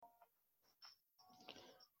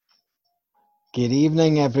Good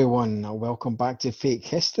evening, everyone. Welcome back to Fake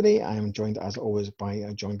History. I am joined, as always, by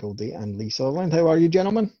John Gilday and Lee Sutherland. How are you,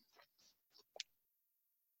 gentlemen?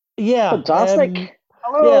 Yeah, Fantastic. yeah.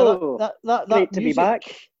 Hello. That Great to be music, back.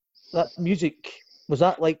 that music was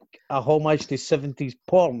that like a homage to 70s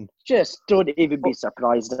porn? Just don't even be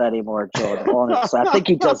surprised anymore, John. Honestly, I think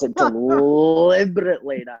he does it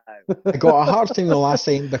deliberately now. I got a hard time the last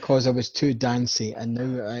time because I was too dancey, and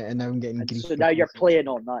now I'm getting And grief. so now you're playing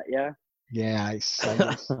on that, yeah? Yeah, It's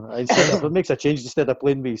if it makes a change instead of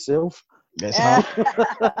playing with yourself. it's hard.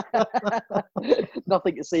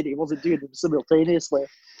 Nothing to say that he wasn't doing them simultaneously.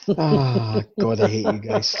 Ah, God, I hate you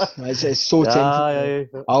guys. It's so tempting. I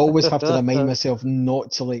always have to remind myself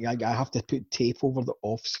not to I have to put tape over the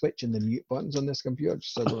off switch and the mute buttons on this computer,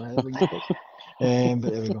 so I don't have but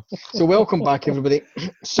there we go. So welcome back, everybody.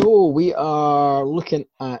 So we are looking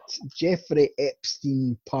at Jeffrey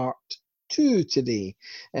Epstein Part 2 today.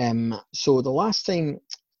 So the last time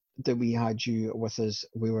that we had you with us,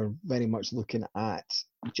 we were very much looking at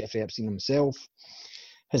Jeffrey Epstein himself,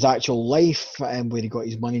 his actual life, and where he got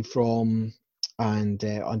his money from, and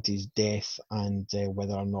unto his death, and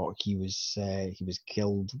whether or not he was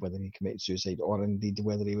killed, whether he committed suicide, or indeed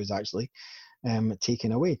whether he was actually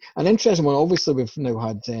taken away. An interesting one. Obviously, we've now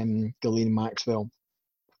had Ghislaine Maxwell.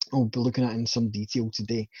 We'll be looking at in some detail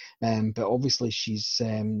today, but obviously she's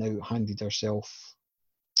now handed herself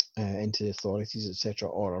into the authorities, etc.,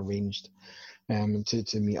 or arranged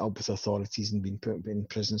to meet up with authorities and being put in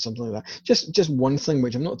prison, something like that. Just one thing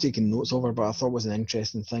which I'm not taking notes over, but I thought was an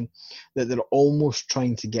interesting thing, that they're almost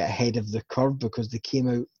trying to get ahead of the curve, because they came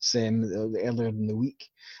out earlier in the week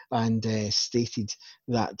and stated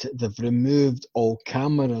that they've removed all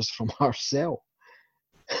cameras from her cell,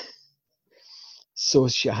 so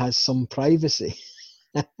she has some privacy.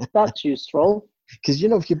 That's useful. Because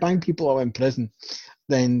if you bang people out in prison,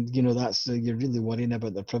 then that's you're really worrying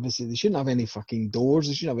about their privacy. They shouldn't have any fucking doors.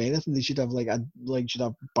 They shouldn't have anything. They should have should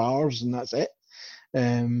have bars, and that's it.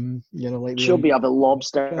 She'll be having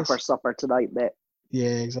lobster for supper tonight, mate.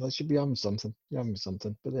 Yeah, exactly. Should be having something.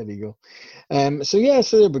 But there you go. So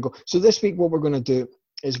there we go. So this week, what we're going to do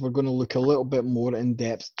is we're going to look a little bit more in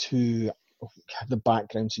depth to the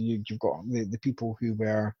background. So you've got the people who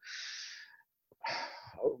were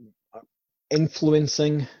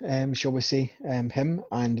influencing, shall we say, him,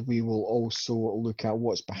 and we will also look at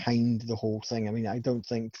what's behind the whole thing. I mean, I don't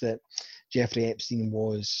think that Jeffrey Epstein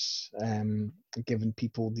was giving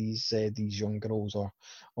people these young girls or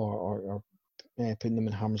putting them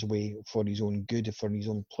in harm's way for his own good, for his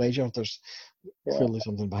own pleasure. There's clearly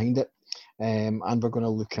something behind it, and we're going to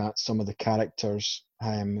look at some of the characters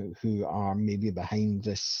who are maybe behind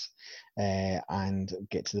this and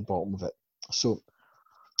get to the bottom of it. So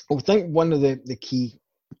I think one of the key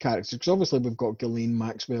characters, because obviously we've got Ghislaine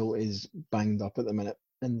Maxwell is banged up at the minute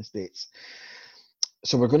in the States.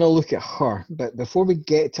 So we're going to look at her. But before we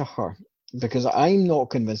get to her, because I'm not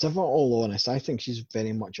convinced, if I'm all honest, I think she's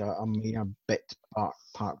very much a mere bit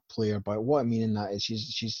part player. But what I mean in that is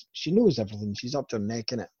she knows everything. She's up to her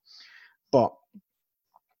neck in it. But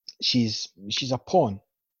she's a pawn.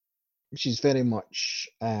 She's very much,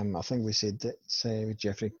 I think we said that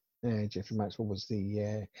Jeffrey Maxwell was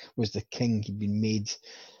the king. He'd been made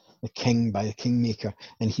the king by the kingmaker,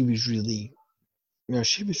 and he was really,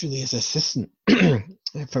 she was really his assistant,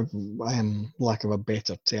 for lack of a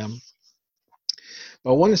better term.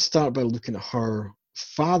 But I want to start by looking at her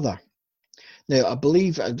father. Now, I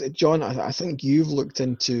believe, John, I think you've looked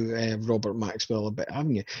into Robert Maxwell a bit,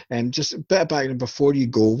 haven't you? Just a bit of background before you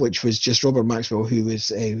go, which was just Robert Maxwell, who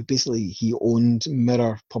was basically, he owned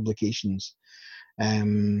Mirror Publications,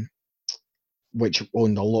 which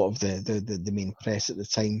owned a lot of the main press at the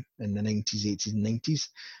time in the 90s, 80s and 90s.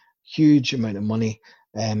 Huge amount of money.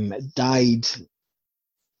 Died,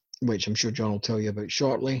 which I'm sure John will tell you about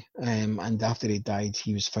shortly. And after he died,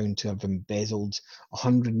 he was found to have embezzled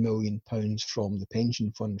 £100 million from the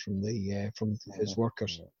pension fund from his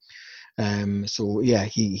workers. So yeah,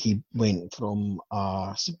 he went from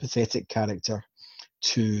a sympathetic character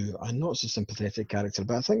to a not so sympathetic character,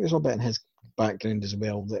 but I think there's a bit in his background as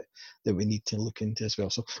well that we need to look into as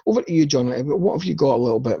well. So over to you, John. What have you got a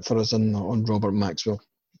little bit for us on Robert Maxwell?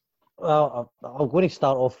 Well, I'm going to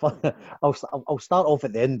start off. I'll start off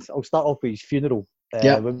at the end. I'll start off with his funeral.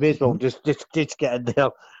 Yeah. We may as well just get in there,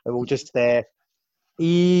 and we'll just.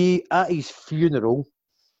 He at his funeral,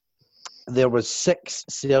 there was 6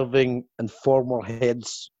 serving and former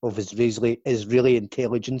heads of Israeli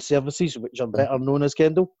intelligence services, which are better known as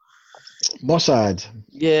Kendall. Mossad.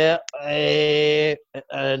 Yeah, and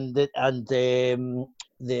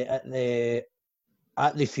the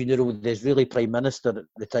at the funeral, the Israeli Prime Minister at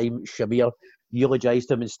the time, Shamir, eulogised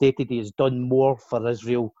him and stated he has done more for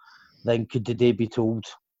Israel than could today be told.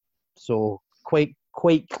 So quite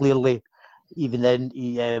clearly, even then,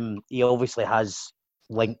 he obviously has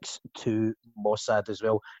links to Mossad as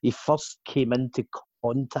well. He first came into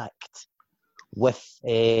contact with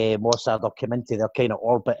Mossad, or came into their kind of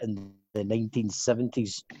orbit in the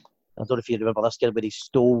 1970s. I don't know if you remember this, where they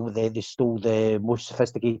stole the most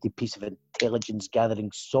sophisticated piece of intelligence gathering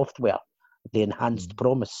software, the Enhanced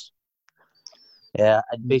Promise. And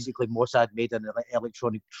basically Mossad made an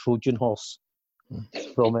electronic Trojan horse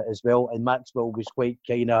from it as well. And Maxwell was quite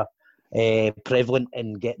kind of prevalent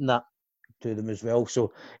in getting that to them as well.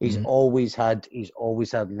 So he's always had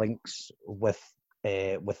links with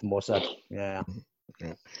Mossad. Yeah.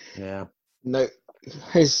 Now,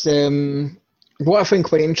 his what I find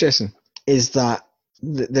quite interesting is that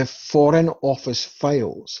the Foreign Office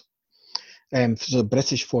files, so the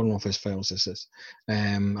British Foreign Office files, this is,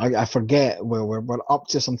 I forget, we're up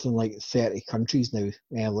to something like 30 countries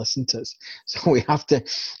now listen to us, so you have to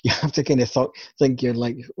kind of think you're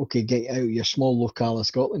like, okay, get out your small locale of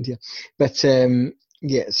Scotland here, but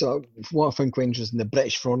so what I find quite interesting, the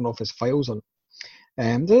British Foreign Office files on.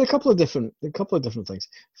 There are a couple of different things.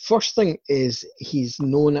 First thing is he's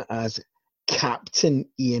known as Captain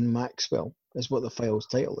Ian Maxwell, is what the file's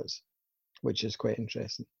title is, which is quite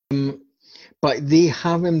interesting. But they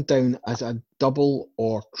have him down as a double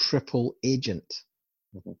or triple agent.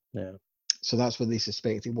 Yeah. So that's what they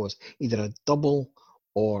suspect he was, either a double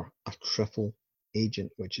or a triple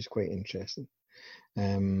agent, which is quite interesting.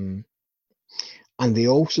 And they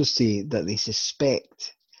also say that they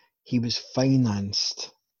suspect he was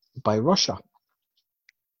financed by Russia.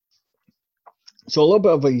 So a little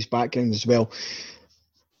bit of his background as well.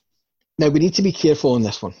 Now, we need to be careful on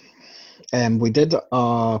this one. We did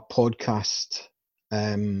a podcast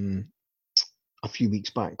a few weeks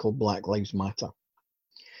back called Black Lives Matter.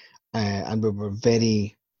 And we were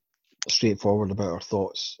very straightforward about our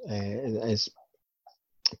thoughts as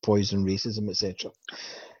poison, racism, etc.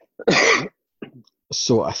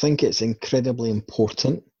 So I think it's incredibly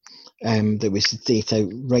important that we state out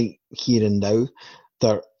right here and now.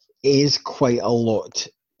 There is quite a lot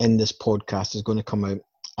in this podcast is going to come out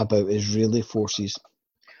about Israeli forces,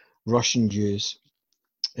 Russian Jews,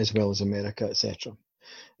 as well as America, etc.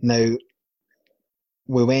 Now,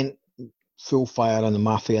 we went full fire on the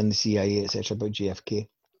mafia and the CIA, etc. about JFK.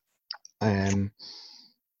 I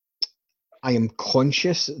am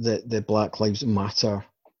conscious that the Black Lives Matter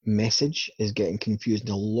message is getting confused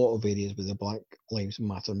in a lot of areas with the Black Lives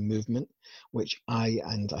Matter movement, which I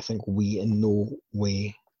think we in no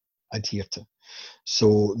way adhere to.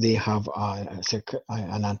 So they have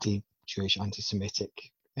an anti-Jewish, anti-Semitic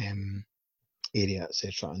area,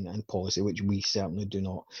 etc., and policy, which we certainly do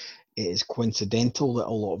not. It is coincidental that a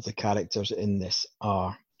lot of the characters in this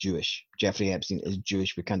are Jewish. Jeffrey Epstein is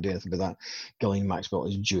Jewish. We can't do anything about that. Ghislaine Maxwell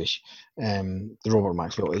is Jewish. Robert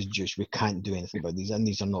Maxwell is Jewish. We can't do anything about these, and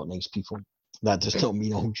these are not nice people. That does not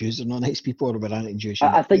mean all Jews are not nice people or we're anti-Jewish.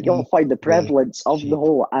 I think you'll find the prevalence of the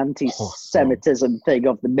whole anti-Semitism thing,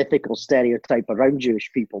 of the mythical stereotype around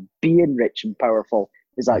Jewish people being rich and powerful,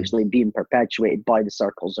 is actually being perpetuated by the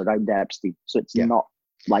circles around Epstein. So it's not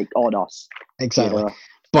like on us. Exactly. You know?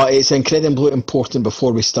 But it's incredibly important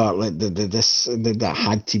before we start, like that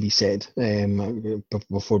had to be said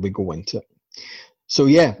before we go into it. So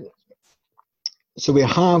yeah, so we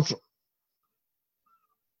have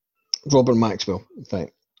Robert Maxwell,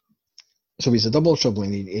 right? So he's a double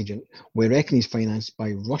troubling agent. We reckon he's financed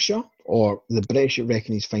by Russia, or the British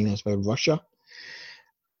reckon he's financed by Russia.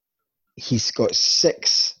 He's got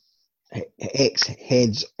 6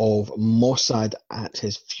 ex-heads of Mossad at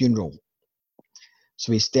his funeral.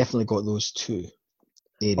 So he's definitely got those 2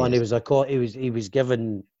 areas. And he was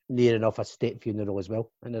given near enough a state funeral as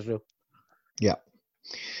well in Israel. Yeah.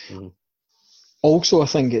 Mm-hmm. Also, I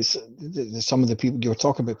think it's some of the people, you were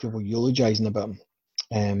talking about people eulogising about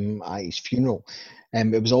him at his funeral.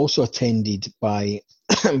 It was also attended by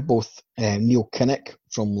both Neil Kinnock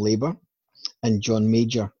from Labour and John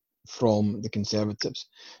Major from the Conservatives,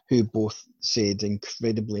 who both said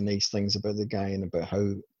incredibly nice things about the guy and about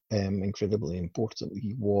how incredibly important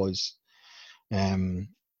he was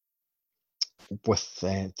with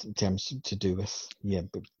terms to do with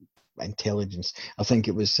intelligence. I think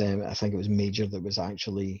it was Major that was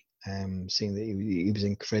actually saying that he was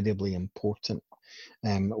incredibly important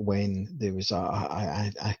when there was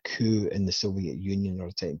a coup in the Soviet Union, or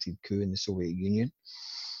attempted coup in the Soviet Union.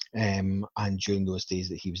 And during those days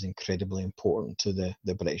that he was incredibly important to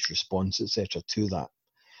the British response, etc., to that.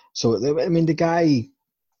 So, I mean, the guy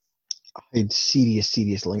had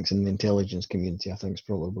serious links in the intelligence community. I think is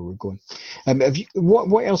probably where we're going. Have you,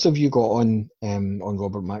 what else have you got on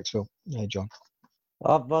Robert Maxwell, John?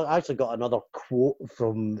 I've actually got another quote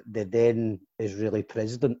from the then Israeli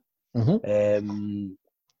president.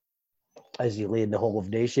 As he lay in the Hall of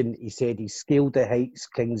Nation, he said he scaled the heights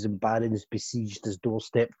kings and barons besieged his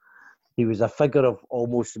doorstep. He was a figure of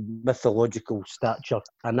almost mythological stature,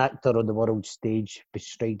 an actor on the world stage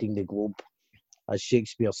bestriding the globe, as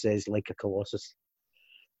Shakespeare says, like a colossus.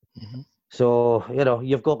 So,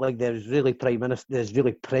 you've got there's really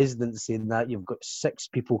presidents saying that. You've got 6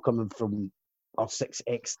 people coming from, or 6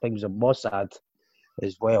 ex-things of Mossad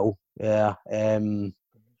as well. Yeah.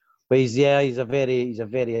 But he's a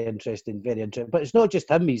very interesting, but it's not just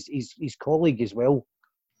him, he's his colleague as well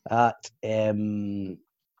at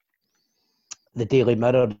the Daily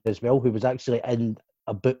Mirror as well, who was actually in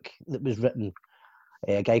a book that was written,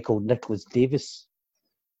 a guy called Nicholas Davis,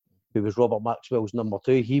 who was Robert Maxwell's number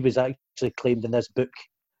 2. He was actually claimed in this book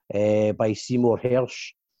by Seymour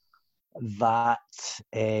Hersh that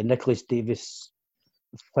Nicholas Davis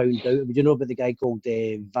found out. Would you know about the guy called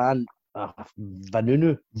Vanunu?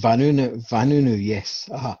 Vanunu, yes.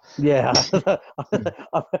 Yeah.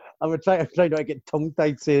 I would try not to get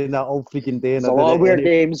tongue-tied saying that all freaking day. There's a lot of weird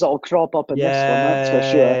names that'll crop up in this one, that's for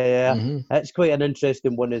sure. Yeah. It's quite an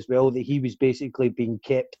interesting one as well, that he was basically being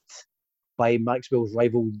kept by Maxwell's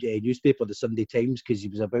rival newspaper, the Sunday Times, because he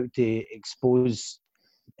was about to expose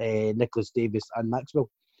Nicholas Davis and Maxwell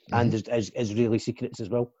and his Israeli secrets as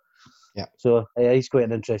well. Yeah. So he's quite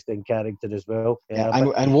an interesting character as well.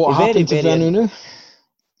 And what happened to Vanunu?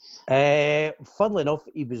 Funnily enough,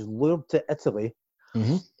 he was lured to Italy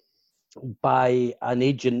by an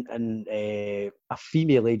agent and a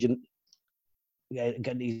female agent. Got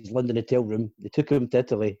in his London hotel room. They took him to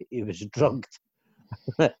Italy. He was drugged,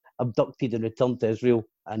 abducted, and returned to Israel.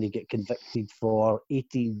 And he got convicted for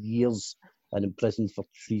 18 years and imprisoned for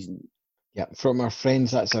treason. Yeah, from our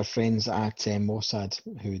friends, that's our friends at Mossad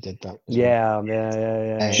who did that. Yeah. Do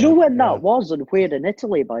you know when that was and where in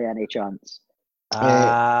Italy by any chance?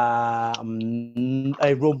 Rome.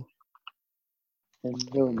 In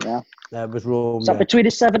Rome, yeah. That was Rome. Is that between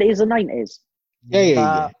the 70s and 90s?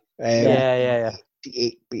 Yeah.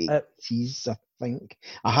 88, geez, I think.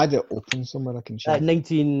 I had it open somewhere I can check.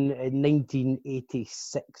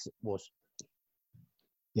 1986 it was.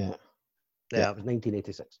 Yeah. Yeah, it was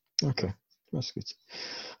 1986. Okay, that's good.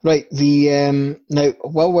 Right, the now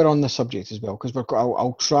while we're on the subject as well, because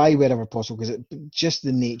I'll try wherever possible, because just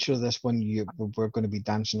the nature of this one, we're going to be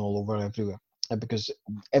dancing all over everywhere, because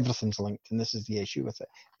everything's linked, and this is the issue with it.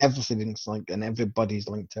 Everything's linked, and everybody's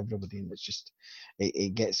linked to everybody, and it's just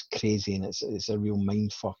it gets crazy, and it's a real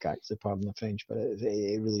mind fuck. Actually, pardon the French, but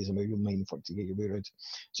it really is a real mind fuck to get your way around.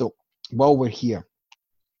 So while we're here,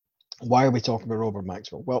 why are we talking about Robert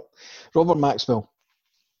Maxwell? Well, Robert Maxwell,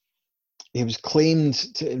 he was claimed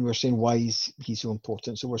to, and we're saying why he's so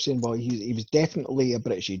important. So we're saying, well, he was definitely a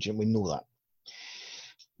British agent. We know that.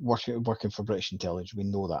 Working for British intelligence, we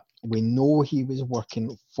know that. We know he was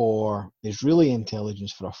working for Israeli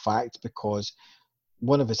intelligence for a fact, because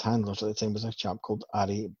one of his handlers at the time was a chap called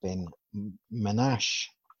Ari Ben Manash.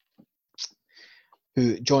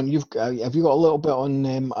 Who, John, have you got a little bit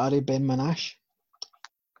on Ari Ben Manash?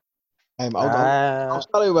 I'll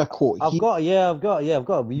start out with a quote. I've got a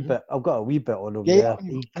wee bit. I've got a wee bit on him. Yeah.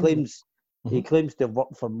 He claims to have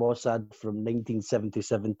worked for Mossad from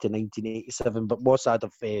 1977 to 1987, but Mossad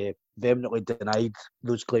have vehemently denied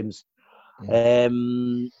those claims.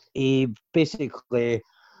 He basically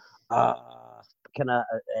kind of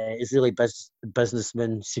Israeli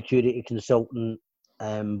businessman, security consultant,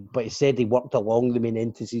 but he said he worked along the main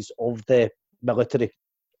entities of the military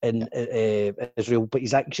in Israel, but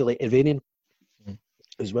he's actually Iranian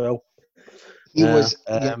as well. He was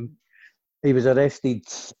arrested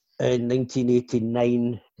in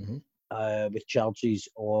 1989 with charges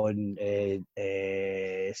on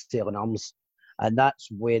selling arms, and that's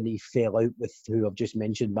when he fell out with who I've just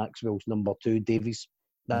mentioned, Maxwell's number 2, Davies.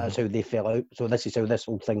 That's how they fell out. So this is how this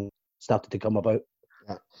whole thing started to come about.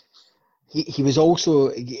 Yeah. He was also,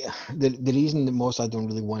 the reason that Mossad don't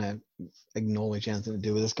really want to acknowledge anything to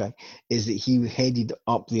do with this guy is that he headed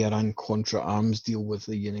up the Iran-Contra arms deal with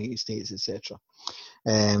the United States, etc.,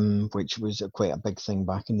 which was quite a big thing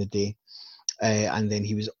back in the day. And then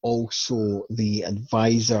he was also the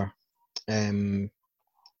advisor, I'm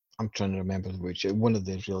trying to remember which, one of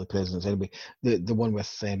the Israeli presidents anyway, the one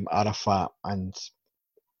with Arafat and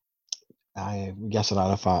Yasser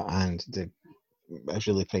Arafat and the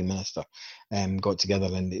Israeli Prime Minister got together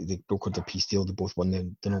and they brokered a peace deal. They both won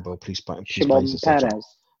the Nobel Peace Prize. Shimon Peres.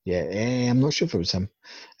 Yeah, I'm not sure if it was him,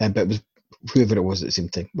 but it was whoever it was at the same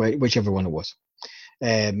time, whichever one it was.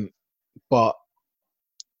 But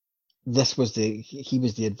this was he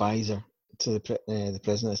was the advisor to the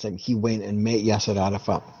president at the time. He went and met Yasser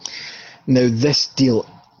Arafat. Now, this deal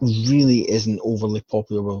really isn't overly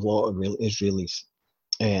popular with a lot of Israelis,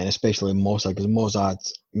 and especially Mossad, because Mossad,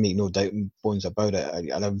 make no doubt bones about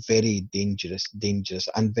it, are a very dangerous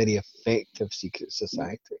and very effective secret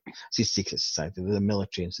society. I say secret society, they're a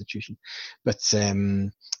military institution, but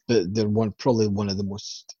they're probably one of the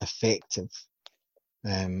most effective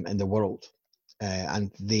in the world.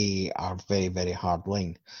 And they are very, very hard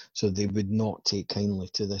line, so they would not take kindly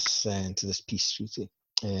to this peace treaty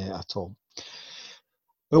at all.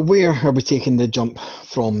 But where are we taking the jump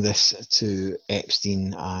from this to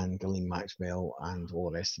Epstein and Ghislaine Maxwell and all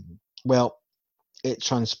the rest of them? Well, it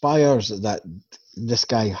transpires that this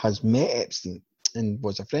guy has met Epstein and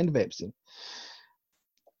was a friend of Epstein.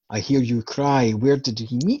 I hear you cry, where did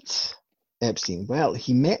he meet Epstein? Well,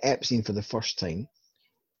 he met Epstein for the first time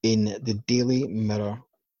in the Daily Mirror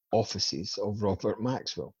offices of Robert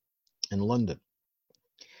Maxwell in London.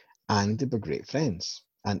 And they were great friends.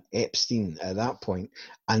 And Epstein at that point,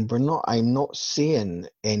 and I'm not saying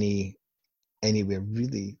anywhere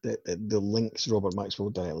really that the links Robert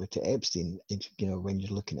Maxwell directly to Epstein, when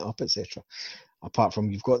you're looking it up, etc. Apart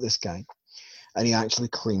from you've got this guy, and he actually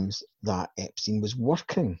claims that Epstein was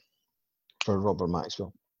working for Robert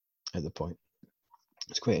Maxwell at the point.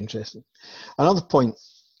 It's quite interesting. Another point,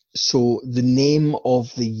 so the name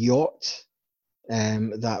of the yacht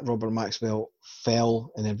that Robert Maxwell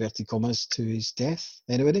fell, in inverted commas, to his death.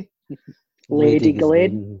 Anybody? Lady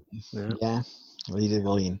Ghislaine. Yeah, Lady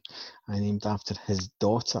Ghislaine. I named after his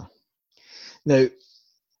daughter. Now,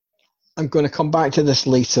 I'm going to come back to this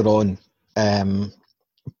later on,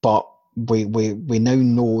 but we now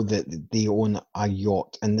know that they own a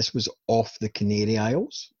yacht, and this was off the Canary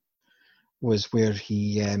Isles, was where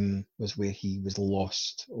he was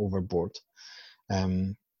lost overboard.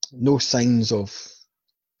 No signs of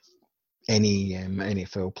any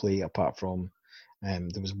foul play apart from there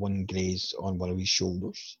was one graze on one of his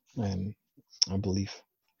shoulders, I believe.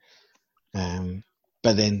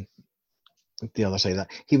 But then the other side of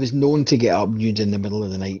that, he was known to get up nude in the middle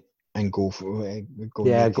of the night and go for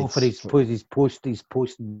his post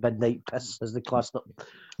midnight piss, as they classed it.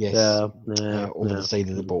 Yes, over the side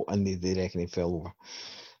of the boat, and they reckon he fell over.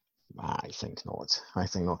 I think not.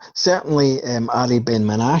 Certainly, Ari Ben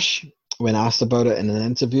Manash, when asked about it in an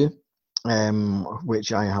interview,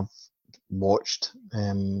 which I have watched,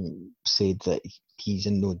 said that he's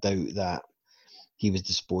in no doubt that he was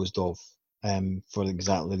disposed of for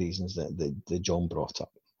exactly the reasons that John brought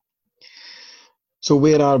up. So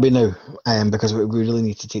where are we now? Because we really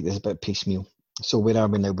need to take this a bit piecemeal. So where are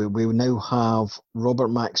we now? We now have Robert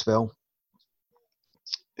Maxwell,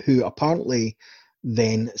 who apparently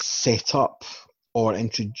then set up or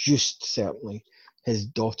introduced, certainly, his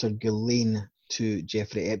daughter Ghislaine to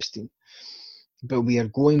Jeffrey Epstein. But we are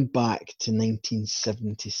going back to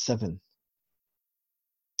 1977.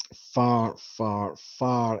 Far, far,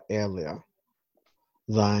 far earlier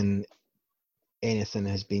than anything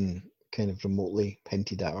has been kind of remotely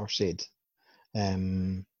hinted at or said.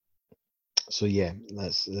 So yeah,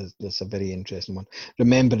 that's a very interesting one.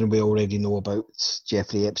 Remembering we already know about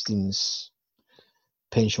Jeffrey Epstein's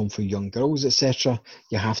penchant for young girls, etc.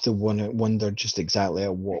 You have to wonder just exactly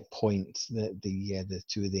at what point the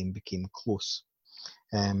two of them became close,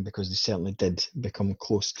 because they certainly did become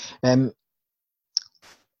close.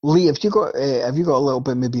 Lee, have you got a little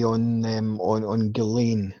bit maybe on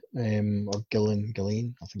Ghislaine, or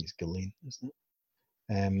Ghislaine? I think it's Ghislaine, isn't it?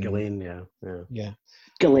 Ghislaine,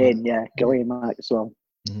 yeah. Ghislaine Maxwell.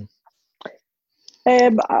 Mm-hmm.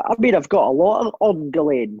 I mean, I've got a lot on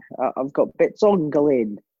Ghislaine. I've got bits on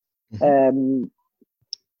Ghislaine. Mm-hmm.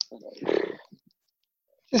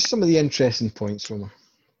 Just some of the interesting points from her.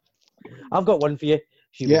 I've got one for you.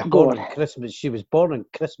 She was born on Christmas. She was born on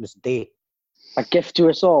Christmas Day. A gift to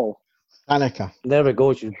us all. Hanukkah. There we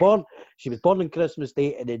go. She was born on Christmas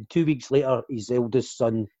Day, and then 2 weeks later, his eldest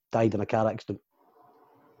son died in a car accident.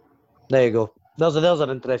 There you go. There's an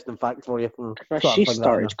interesting fact for you. She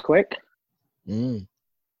started quick. Mm.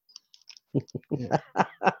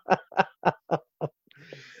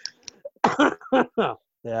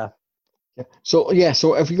 Yeah.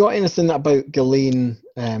 So have you got anything about Ghislaine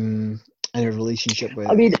in a relationship with?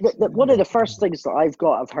 I mean, one of the first things that I've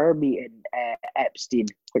got of her meeting Epstein,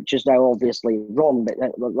 which is now obviously wrong, but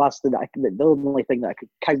the last thing the only thing that I could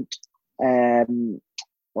count,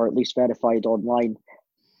 or at least verified online,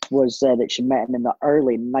 was that she met him in the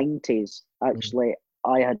early 90s, actually,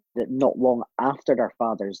 I had it not long after their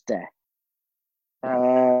father's death.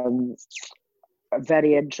 A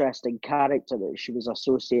very interesting character that she was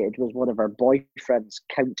associated with one of her boyfriends,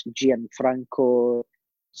 Count Gianfranco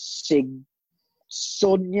Sonia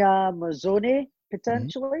Mazzoni,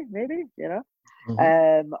 potentially, maybe, you know,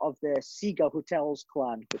 of the Siga Hotels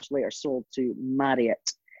clan, which later sold to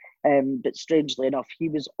Marriott. But strangely enough, he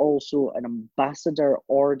was also an ambassador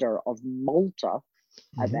order of Malta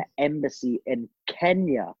at the embassy in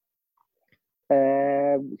Kenya.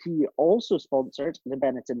 He also sponsored the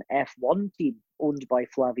Benetton F1 team owned by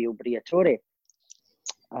Flavio Briatore.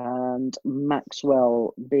 And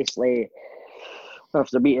Maxwell basically,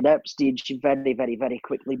 after meeting Epstein, she very, very, very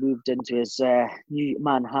quickly moved into his new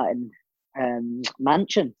Manhattan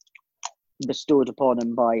mansion bestowed upon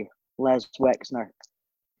him by Les Wexner.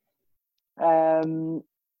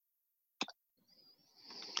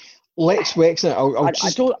 Lex Wexner.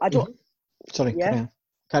 I don't. Sorry, Yeah.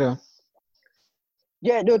 Carry on.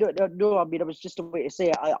 Yeah, no. I mean, it was just a way to say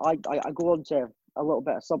it. I go on to a little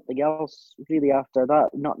bit of something else really after that.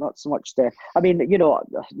 Not so much the. I mean, you know,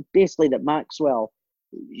 basically that Maxwell,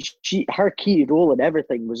 her key role in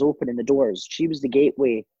everything was opening the doors. She was the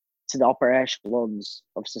gateway to the upper echelons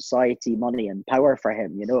of society, money, and power for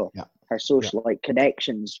him. You know, her social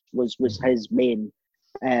connections was his main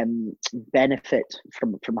benefit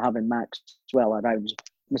from having Maxwell around.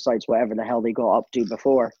 Besides whatever the hell they got up to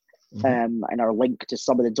before. And our link to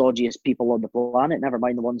some of the dodgiest people on the planet, never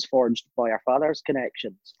mind the ones forged by our father's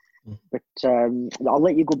connections. But I'll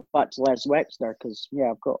let you go back to Les Wexner because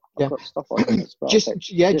I've got stuff on it as well.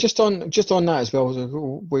 Just on that as well,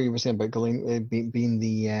 where you were saying about Ghislaine being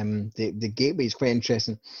the gateway is quite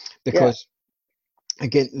interesting because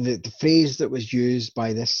again the phrase that was used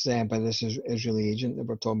by this Israeli agent that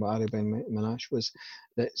we're talking about, Ari Ben Menashe, was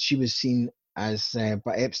that she was seen as,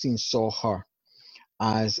 but Epstein saw her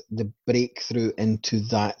as the breakthrough into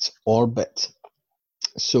that orbit.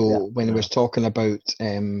 So when he was talking about,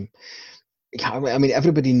 I mean,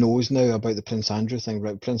 everybody knows now about the Prince Andrew thing,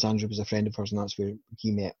 right? Prince Andrew was a friend of hers, and that's where he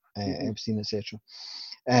met Epstein, etc.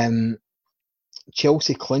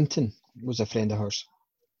 Chelsea Clinton was a friend of hers,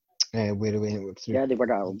 where he went through. Yeah, they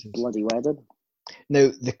were at a bloody wedding. Now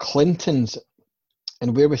the Clintons.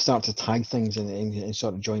 And where we start to tag things and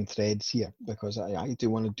sort of join threads here, because I do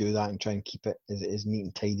want to do that and try and keep it as neat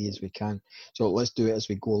and tidy as we can. So let's do it as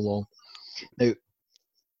we go along. Now,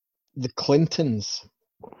 the Clintons,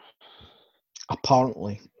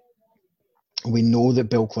 apparently, we know that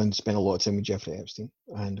Bill Clinton spent a lot of time with Jeffrey Epstein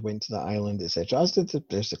and went to that island, etc. As did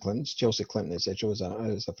the Clintons, Chelsea Clinton, etc. was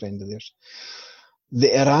a friend of theirs.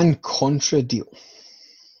 The Iran-Contra deal,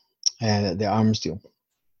 the arms deal,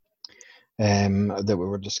 that we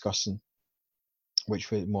were discussing, which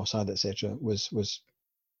was Mossad, etc., was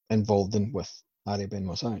involved in with Ari Ben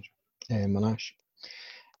Menashe.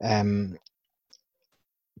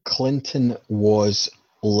 Clinton was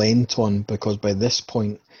lent on because by this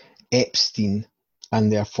point Epstein,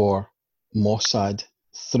 and therefore Mossad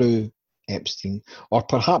through Epstein, or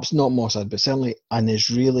perhaps not Mossad, but certainly an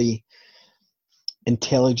Israeli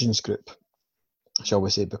intelligence group, shall we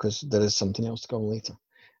say, because there is something else to come later,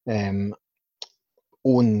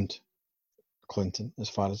 owned Clinton as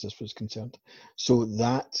far as this was concerned. So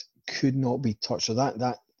that could not be touched. So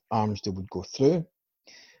that arms deal would go through,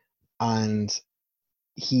 and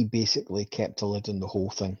he basically kept a lid on the whole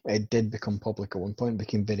thing. It did become public at one point,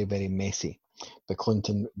 became very, very messy. But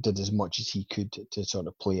Clinton did as much as he could to sort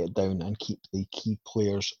of play it down and keep the key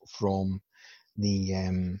players from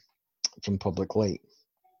the from public light.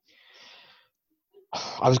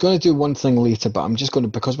 I was going to do one thing later, but I'm just going to,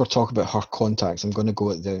 because we're talking about her contacts, I'm going to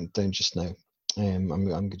go down just now.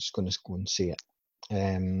 I'm just going to go and say it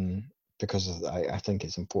because I think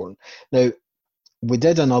it's important. Now, we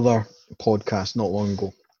did another podcast not long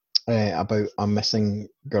ago about a missing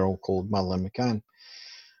girl called Madeleine McCann.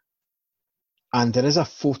 And there is a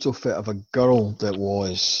photo fit of a girl that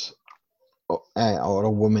was, or a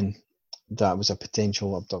woman that was a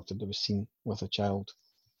potential abductor that was seen with a child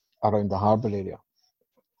around the harbour area.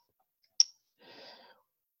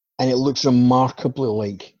 And it looks remarkably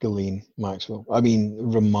like Ghislaine Maxwell. I mean,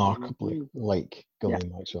 remarkably like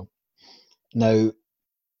Ghislaine Maxwell. Now,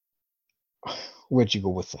 where'd you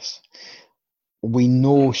go with this? We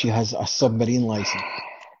know she has a submarine license.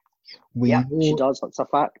 We know she does. That's a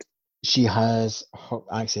fact. She has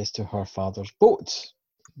access to her father's boat,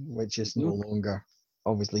 which is no longer,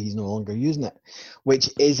 obviously he's no longer using it, which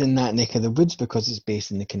is in that neck of the woods because it's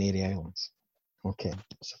based in the Canary Islands. Okay,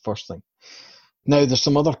 that's the first thing. Now, there's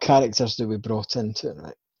some other characters that we brought into it,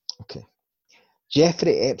 right? Okay.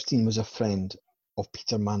 Jeffrey Epstein was a friend of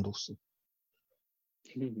Peter Mandelson.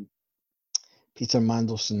 Peter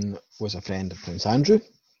Mandelson was a friend of Prince Andrew.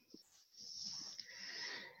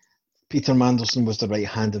 Peter Mandelson was the right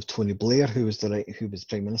hand of Tony Blair, who was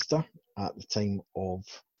Prime Minister at the time of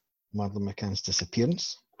Madeleine McCann's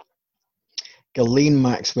disappearance. Ghislaine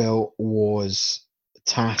Maxwell was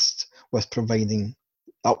tasked with providing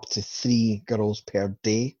up to 3 girls per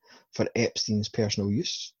day for Epstein's personal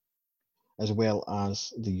use, as well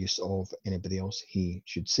as the use of anybody else he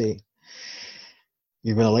should say.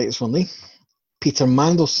 You're going to like this one, Lee. Peter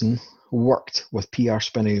Mandelson worked with PR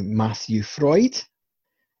spinner Matthew Freud,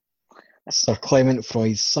 Sir Clement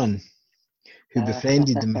Freud's son, who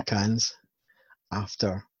befriended the McCanns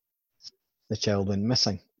after the child went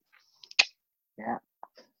missing. Yeah.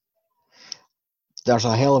 There's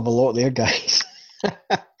a hell of a lot there, guys.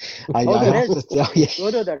 I there have is. to tell you.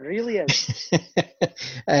 No, there really is.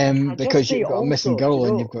 Because you've got a missing girl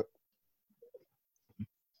and you've got...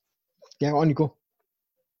 Yeah, on you go.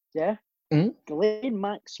 Yeah. Mm-hmm. Ghislaine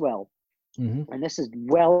Maxwell, Mm-hmm. and this is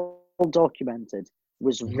well documented,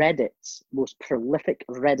 was Reddit's most prolific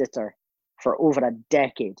Redditor for over a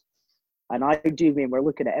decade. And I do mean we're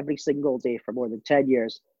looking at every single day for more than 10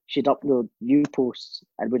 years. She'd upload new posts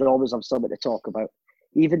and would always have something to talk about.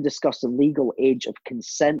 Even discuss the legal age of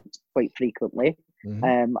consent quite frequently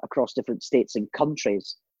across different states and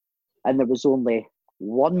countries. And there was only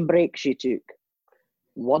one break she took,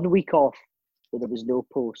 1 week off, where there was no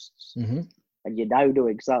posts. Mm-hmm. And you now know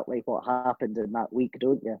exactly what happened in that week,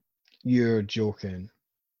 don't you? You're joking.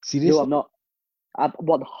 Seriously? No, I'm not. I'm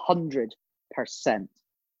 100%.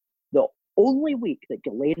 The only week that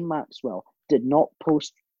Ghislaine Maxwell did not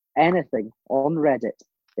post anything on Reddit,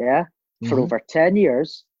 for over 10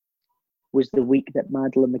 years, was the week that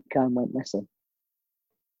Madeleine McCann went missing.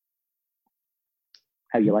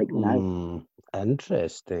 How you like me now?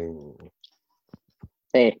 Interesting.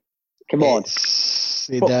 Hey, come on.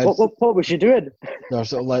 What was she doing?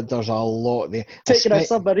 There's a lot there. Taking a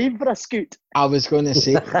submarine for a scoot. I was going to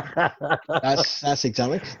say, that's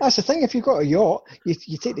exactly. That's the thing. If you've got a yacht,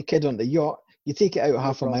 you take the kid on the yacht, you take it out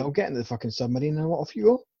half a mile, get into the fucking submarine, and off you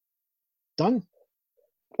go. Done.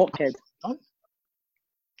 What kid? Done.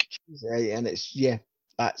 And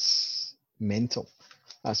that's mental.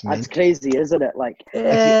 That's crazy, isn't it? Like,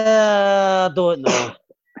 I don't know.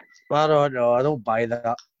 I don't know. I don't buy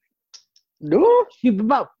that. No?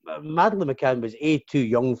 Madeleine McCann was too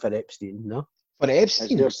young for Epstein, no? For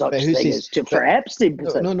Epstein? There's no such thing as for Epstein.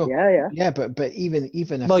 No. Yeah. Yeah, but even if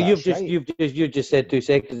well, you just said 2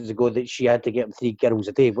 seconds ago that she had to get him 3 girls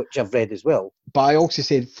a day, which I've read as well. But I also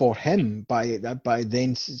said for him, by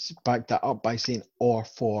then backed that up by saying or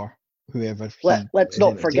for whoever. Let's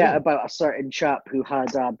not forget about a certain chap who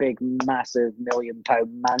had a big, massive £1 million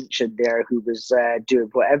mansion there, who was doing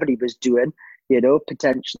whatever he was doing,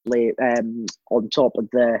 potentially on top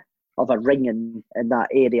of a ring in that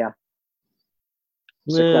area.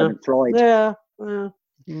 Sir Clement Freud. Yeah.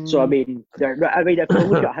 So I mean, if you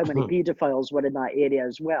look at how many paedophiles were in that area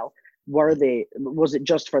as well, was it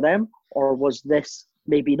just for them, or was this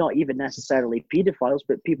maybe not even necessarily paedophiles,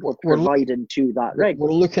 but people providing to that ring? We're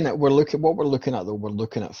looking at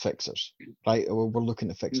fixers, right? We're looking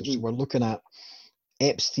at fixers. Mm-hmm. We're looking at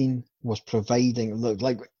Epstein was providing. Look,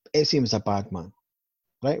 like Epstein was a bad man,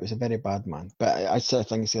 right? It was a very bad man. But I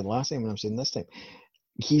think I said last time, and I'm saying this time,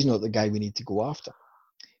 he's not the guy we need to go after.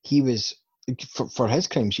 He was for his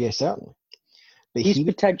crimes, yes, certainly. But he's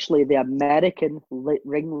potentially the American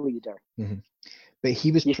ringleader. Mm-hmm. But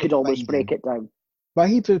he was. You could almost break it down. But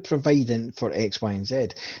he was providing for X, Y, and Z.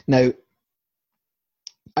 Now,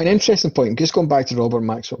 an interesting point. Just going back to Robert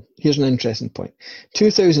Maxwell. Here's an interesting point.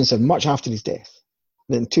 2007, much after his death,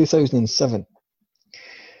 in 2007,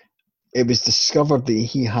 it was discovered that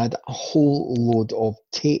he had a whole load of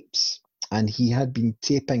tapes, and he had been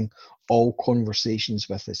taping all conversations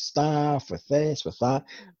with his staff, with this, with that.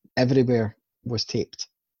 Everywhere was taped.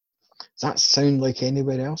 Does that sound like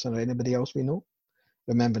anywhere else or anybody else we know?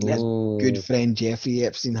 Remember, his good friend Jeffrey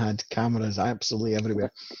Epstein had cameras absolutely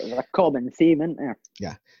everywhere. There's a common theme, isn't there?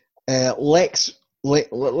 Yeah. Let's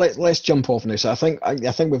jump off now. So I think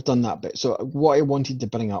we've done that bit. So what I wanted to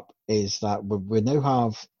bring up is that we now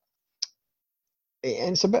have,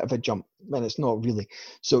 and it's a bit of a jump, and it's not really.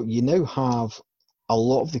 So you now have a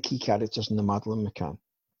lot of the key characters in the Madeleine McCann,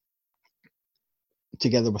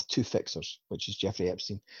 together with 2 fixers, which is Jeffrey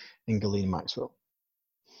Epstein and Ghislaine Maxwell.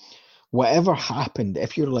 Whatever happened,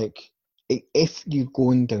 if you're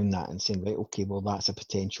going down that and saying, right, okay, well, that's a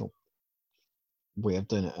potential way of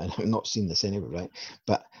doing it, and I've not seen this anywhere, right?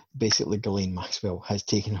 But basically, Ghislaine Maxwell has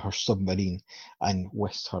taken her submarine and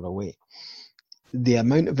whisked her away. The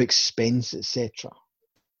amount of expense, etc.,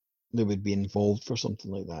 that would be involved for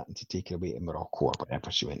something like that, and to take her away to Morocco or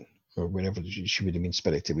wherever she went, or wherever she would have been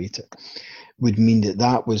spirited away to, would mean that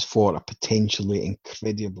that was for a potentially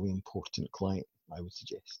incredibly important client, I would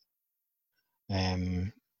suggest.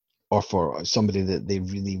 Or for somebody that they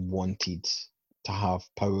really wanted to have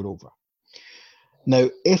power over. Now,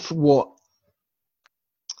 if what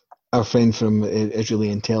our friend from Israeli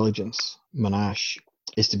intelligence, Manash,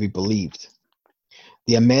 is to be believed,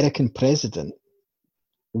 the American president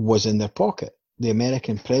was in their pocket. The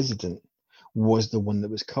American president was the one that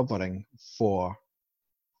was covering for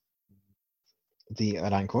the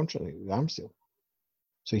Iran-Contra, the arms deal.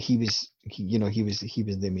 So he was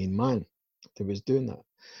the main man that was doing that.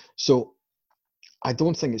 So I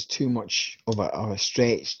don't think it's too much of a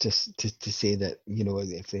stretch to say that, you know,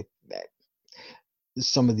 if they,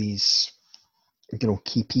 some of these, you know,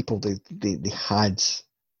 key people they had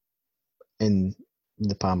in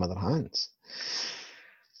the palm of their hands.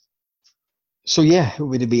 So yeah,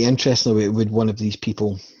 would it be interesting? Would one of these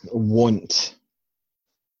people want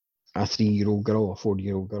a 3-year-old girl, a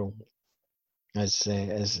 4-year-old girl, as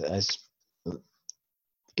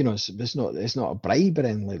you know, it's not a bribe or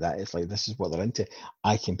anything like that. It's like, this is what they're into.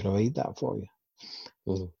 I can provide that for you.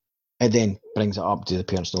 Mm-hmm. It then brings it up to the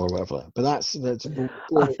parents' door or whatever. But that's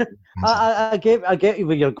I get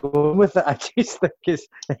where you're going with it. I just think it's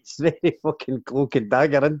very fucking cloak and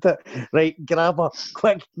dagger, isn't it? Right, grab her,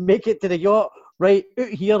 quick, make it to the yacht. Right, out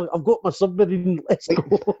here, I've got my submarine. Let's go.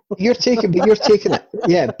 You're taking it.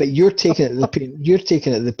 Yeah, but you're taking it.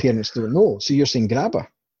 The parents don't know. So you're saying grab her.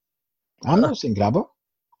 I'm not saying grab her.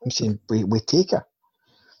 I'm saying we take her.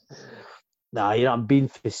 Nah, you know, I'm being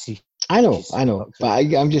facetious. I know, but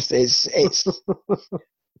I'm just it's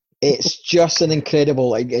just an incredible.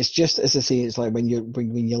 Like, it's just, as I say, it's like when you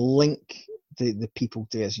link the people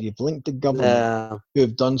to this, you've linked the government who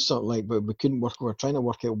have done something like, but we couldn't work. We're trying to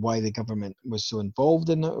work out why the government was so involved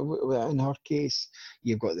in her case.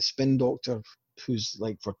 You've got the spin doctor who's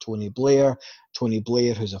like for Tony Blair,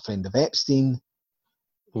 who's a friend of Epstein.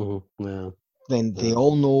 Mm-hmm. Yeah. Then they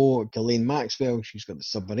all know Ghislaine Maxwell, she's got the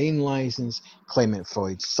submarine license, Clement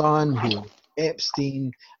Freud's son, who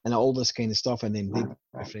Epstein, and all this kind of stuff. And then they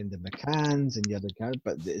befriended McCann's and the other guy,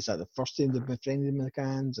 but is that the first time they befriended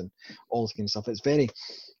McCann's and all this kind of stuff? It's very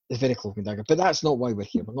cloak and dagger. But that's not why we're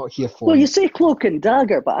here. We're not here for. Well, you say cloak and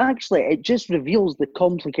dagger, but actually it just reveals the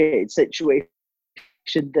complicated situation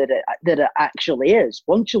that it actually is.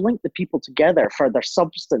 Once you link the people together for their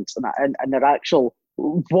substance and their actual,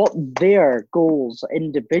 what their goals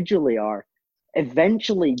individually are,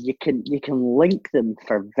 eventually you can link them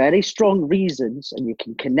for very strong reasons, and you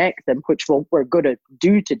can connect them, which we're going to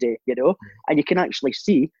do today, you know, and you can actually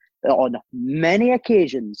see that on many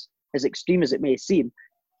occasions, as extreme as it may seem,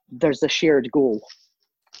 there's a shared goal.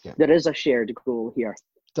 Yeah. There is a shared goal here.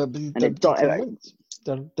 They're linked.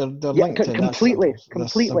 Completely.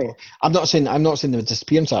 I'm not saying the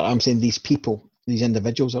disappearance are. I'm saying these people, these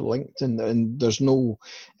individuals are linked, and there's no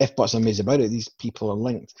if buts or maybes about it. These people are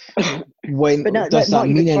linked. When does that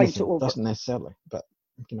mean anything? Doesn't necessarily, but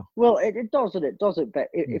you know. Well, it does and it doesn't. But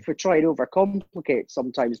if we try and overcomplicate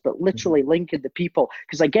sometimes, but literally linking the people,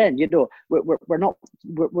 because again, you know,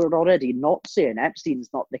 we're already not saying Epstein's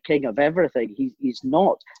not the king of everything. He's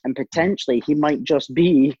not, and potentially he might just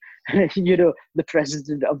be, you know, the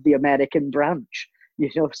president of the American branch. You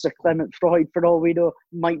know, Sir Clement Freud, for all we know,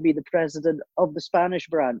 might be the president of the Spanish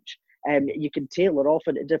branch. You can tailor off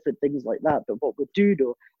into different things like that. But what we do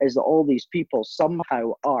know is that all these people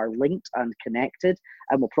somehow are linked and connected.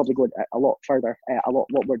 And we'll probably go a lot further, a lot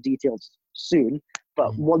more details soon.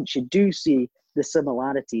 But once you do see the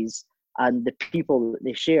similarities and the people that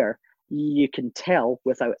they share, you can tell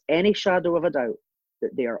without any shadow of a doubt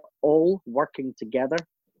that they are all working together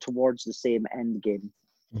towards the same end game.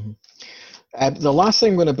 Mm-hmm. The last thing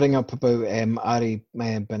I'm going to bring up about Ari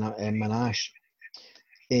Manash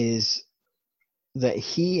is that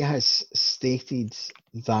he has stated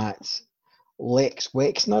that Lex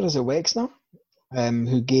Wexner, is it Wexner,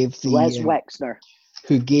 who gave the Les Wexner,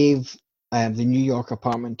 who gave the New York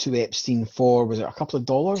apartment to Epstein for, was it a couple of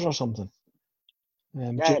dollars or something?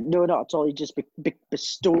 No, not at all. He just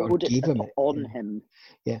bestowed it on him.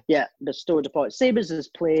 Yeah, bestowed upon it. Same as his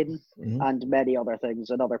plane and many other things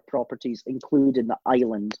and other properties, including the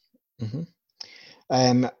island.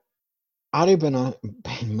 Mm-hmm. Ari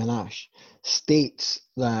Manash states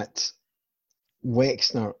that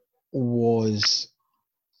Wexner was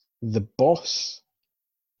the boss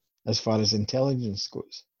as far as intelligence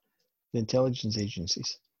goes, the intelligence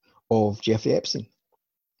agencies of Jeffrey Epstein.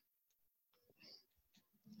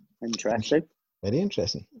 Interesting. Very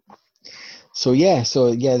interesting. So yeah,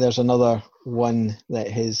 there's another one that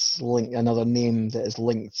his link, another name that is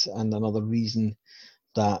linked, and another reason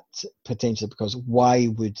that potentially, because why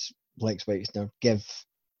would Lex Wexner give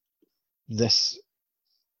this,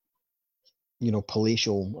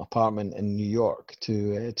 palatial apartment in New York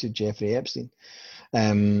to Jeffrey Epstein?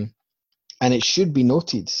 And it should be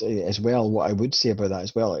noted as well. What I would say about that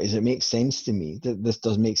as well is it makes sense to me. This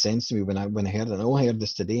does make sense to me when I heard it. I only heard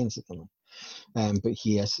this today, incidentally. But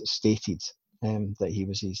he has stated that he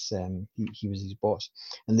was his boss,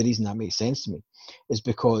 and the reason that makes sense to me is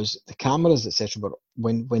because the cameras, etc. But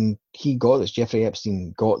when he got this, Jeffrey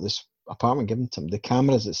Epstein got this apartment given to him, the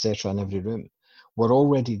cameras, etc. in every room were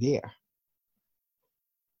already there.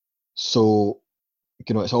 So,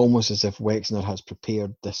 it's almost as if Wexner has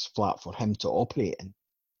prepared this flat for him to operate in,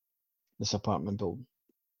 this apartment building,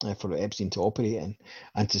 for Epstein to operate in,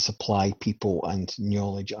 and to supply people and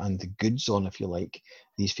knowledge and the goods on, if you like,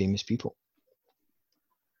 these famous people.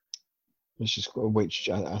 Which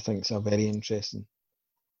I think is a very interesting.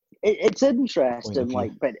 It's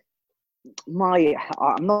interesting, but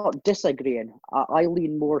I'm not disagreeing. I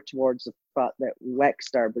lean more towards the fact that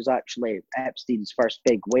Wexner was actually Epstein's first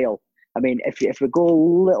big whale. I mean, if we go a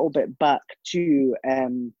little bit back to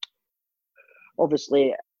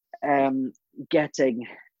obviously getting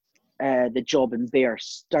the job in Bear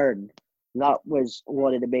Stearns, that was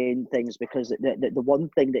one of the main things, because the one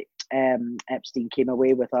thing that Epstein came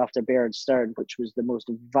away with after Bear Stearns, which was the most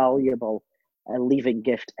valuable leaving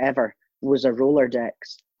gift ever, was a Rolodex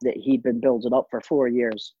that he'd been building up for 4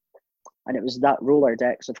 years. And it was that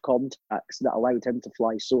Rolodex of contacts that allowed him to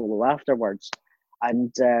fly solo afterwards.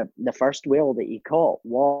 And the first whale that he caught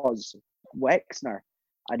was Wexner.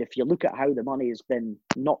 And if you look at how the money has been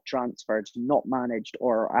not transferred, not managed,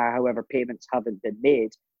 or however payments haven't been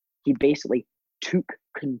made, he basically took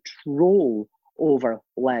control over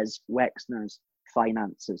Les Wexner's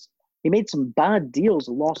finances. He made some bad deals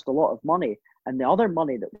and lost a lot of money. And the other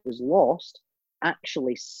money that was lost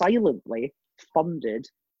actually silently funded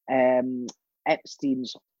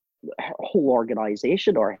Epstein's whole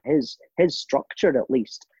organization, or his structure at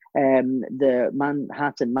least, the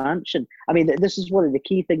Manhattan Mansion. I mean, this is one of the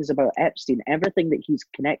key things about Epstein. Everything that he's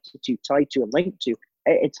connected to, tied to, and linked to,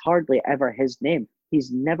 it's hardly ever his name.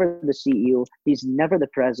 He's never the CEO. He's never the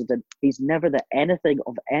president. He's never the anything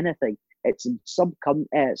of anything. It's in some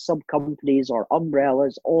companies or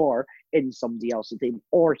umbrellas, or in somebody else's name,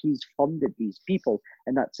 or he's funded these people.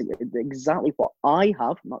 And that's exactly what I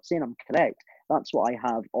have. I'm not saying I'm correct. That's what I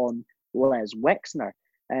have on Les Wexner.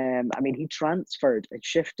 I mean, he transferred and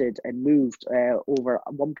shifted and moved over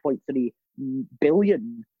 $1.3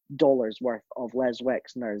 billion worth of Les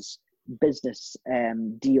Wexner's business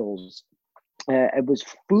deals. It was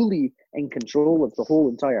fully in control of the whole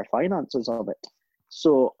entire finances of it.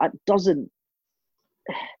 So it doesn't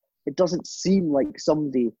seem like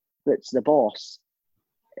somebody that's the boss,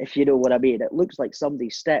 if you know what I mean. It looks like somebody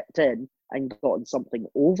stepped in and gotten something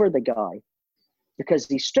over the guy, because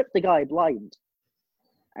he stripped the guy blind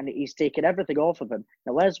and he's taken everything off of him.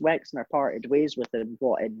 Now, Les Wexner parted ways with him,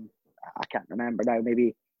 I can't remember now,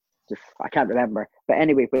 I can't remember. But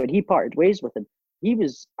anyway, when he parted ways with him, he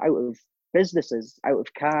was out of businesses, out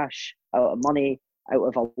of cash, out of money, out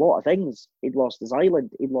of a lot of things. He'd lost his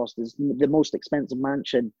island. He'd lost the most expensive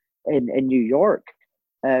mansion in New York.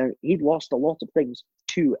 He'd lost a lot of things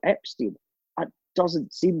to Epstein. It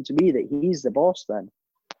doesn't seem to me that he's the boss then.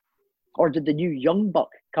 Or did the new young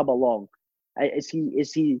buck come along? Is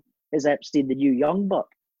Epstein the new young buck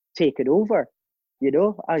taking over?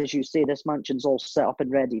 As you say, this mansion's all set up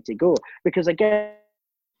and ready to go. Because again,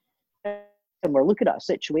 we're looking at a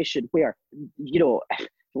situation where,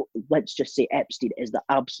 let's just say Epstein is the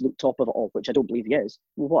absolute top of it all, which I don't believe he is.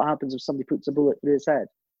 Well, what happens if somebody puts a bullet through his head?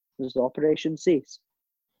 Does the operation cease?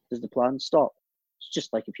 Does the plan stop? It's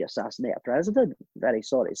just like if you assassinate a president. Very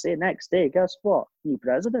sorry to say. Next day, guess what? New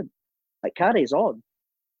president. It carries on.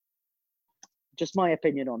 Just my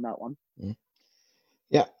opinion on that one.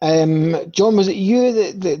 Yeah. John, was it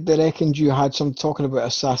you that reckoned you had some talking about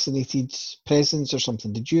assassinated presidents or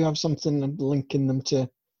something? Did you have something linking them to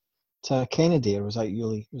Kennedy, or was that you,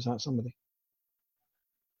 Lee? Was that somebody?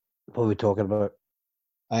 What are we talking about?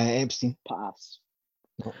 Epstein. Pass.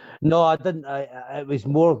 No, I didn't. It was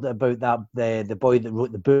more about that the boy that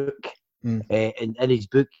wrote the book. In his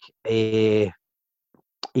book,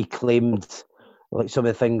 he claimed, like, some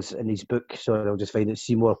of the things in his book. So I'll just find it.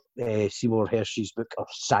 Seymour Hershey's book, or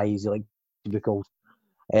Size, like to be called.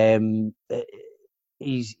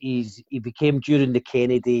 He became, during the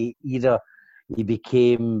Kennedy era, he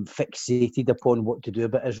became fixated upon what to do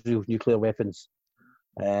about Israel's nuclear weapons.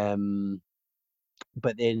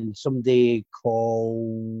 but then somebody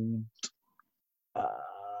called,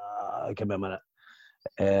 give me a minute,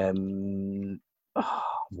 I've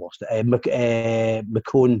lost it,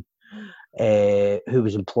 McCone, who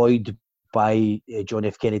was employed by John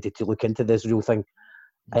F. Kennedy to look into this real thing.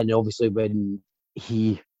 And obviously when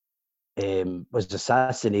he was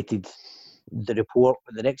assassinated, the report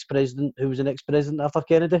with the next president, who was the next president after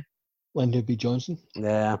Kennedy? Lyndon B. Johnson.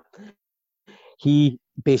 Yeah. He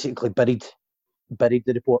basically buried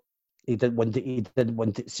the report. He didn't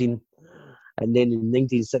want it seen. And then in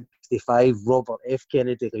 1965, Robert F.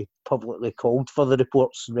 Kennedy publicly called for the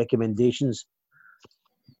report's recommendations.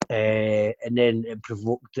 And then it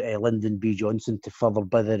provoked Lyndon B. Johnson to further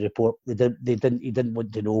bury the report. He didn't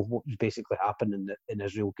want to know what was basically happening in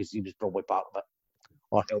Israel, because he was probably part of it,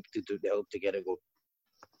 or helped to get it going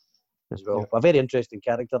as well. Yeah. A very interesting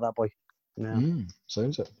character, that boy. Yeah.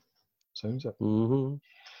 Sounds it. Mm-hmm.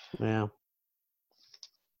 Yeah.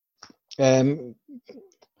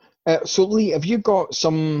 So Lee, have you got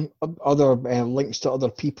some other links to other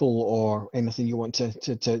people or anything you want to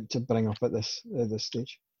bring up at this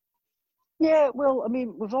stage? Yeah, well, I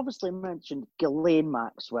mean, we've obviously mentioned Ghislaine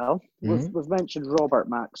Maxwell. We've mentioned Robert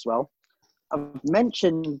Maxwell. I've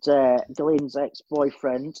mentioned Ghislaine's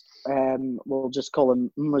ex-boyfriend. We'll just call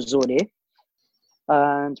him Mazzoni.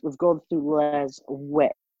 And we've gone through Les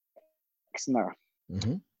Wexner.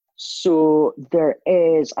 Mm-hmm. So there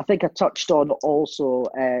is, I think I touched on also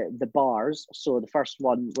the bars. So the first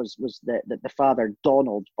one was the father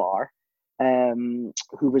Donald Barr,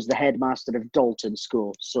 who was the headmaster of Dalton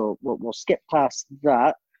School. So we'll skip past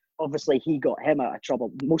that. Obviously, he got him out of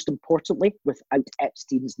trouble, most importantly, without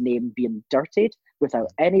Epstein's name being dirtied,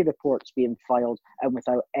 without any reports being filed, and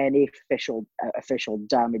without any official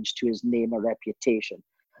damage to his name or reputation.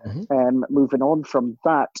 Mm-hmm. Moving on from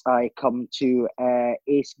that, I come to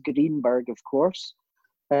Ace Greenberg, of course.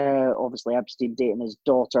 Obviously, Epstein dating his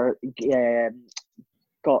daughter,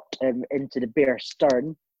 got into the Bear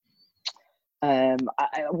Stern.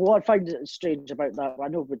 What I find strange about that, I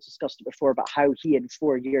know we've discussed it before, about how he in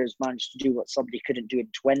 4 years managed to do what somebody couldn't do in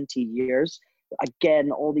 20 years. Again,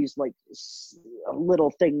 all these like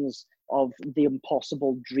little things of the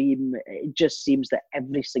impossible dream. It just seems that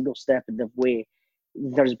every single step of the way,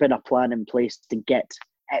 there's been a plan in place to get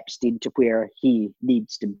Epstein to where he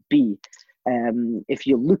needs to be. If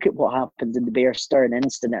you look at what happened in the Bear Stern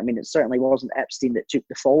incident, I mean, it certainly wasn't Epstein that took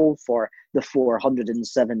the fall for the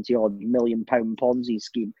 470-odd million pound Ponzi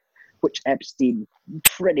scheme, which Epstein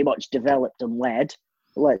pretty much developed and led,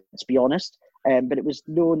 let's be honest. But it was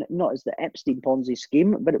known not as the Epstein Ponzi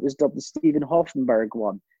scheme, but it was dubbed the Stephen Hoffenberg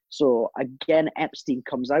one. So again, Epstein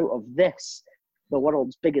comes out of this, the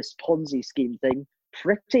world's biggest Ponzi scheme thing,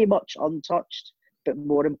 pretty much untouched, but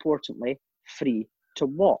more importantly, free to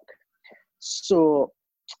walk. So,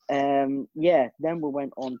 then we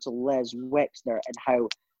went on to Les Wexner and how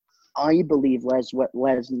I believe Les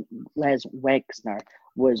Wexner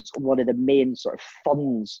was one of the main sort of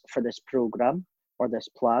funds for this program or this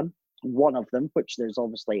plan. One of them, which there's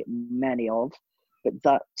obviously many of, but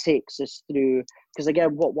that takes us through, because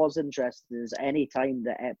again, what was interesting is any time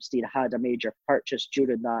that Epstein had a major purchase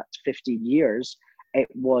during that 15 years, it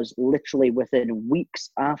was literally within weeks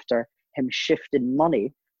after him shifting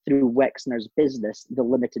money through Wexner's business, the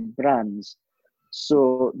Limited Brands.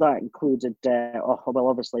 So that included,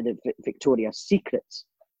 obviously the Victoria's Secrets,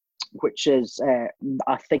 which is,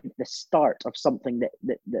 I think, the start of something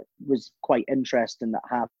that was quite interesting that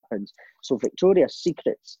happened. So Victoria's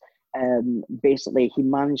Secrets, basically he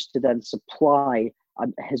managed to then supply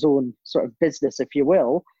his own sort of business, if you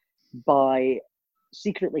will, by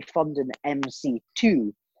secretly funding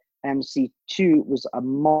MC2. MC2 was a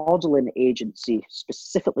modeling agency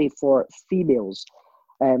specifically for females.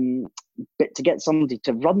 But to get somebody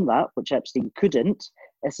to run that, which Epstein couldn't,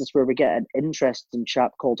 this is where we get an interesting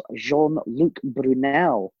chap called Jean-Luc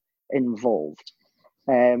Brunel involved.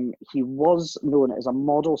 He was known as a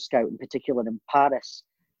model scout, in particular in Paris,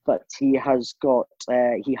 but he has got,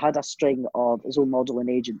 he had a string of his own modeling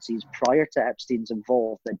agencies prior to Epstein's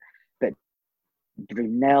involvement, but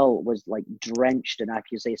Brunel was like drenched in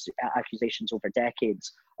accusations over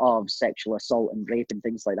decades of sexual assault and rape and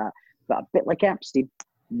things like that. But a bit like Epstein,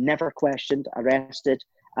 never questioned, arrested,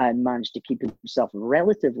 and managed to keep himself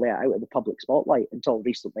relatively out of the public spotlight until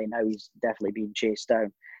recently. Now he's definitely being chased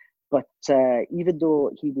down. But even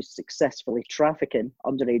though he was successfully trafficking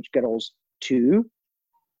underage girls to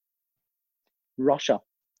Russia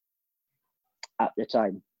at the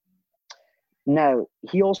time. Now,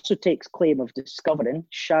 he also takes claim of discovering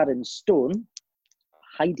Sharon Stone,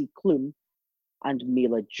 Heidi Klum, and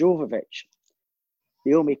Mila Jovovich.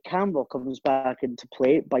 Naomi Campbell comes back into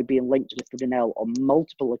play by being linked with Brunel on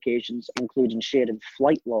multiple occasions, including sharing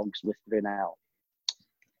flight logs with Brunel.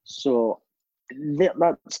 So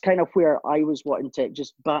that's kind of where I was wanting to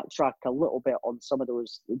just backtrack a little bit on some of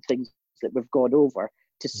those things that we've gone over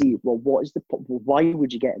to see, well, why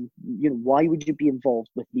would you why would you be involved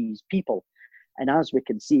with these people? And as we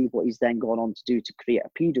can see what he's then gone on to do to create a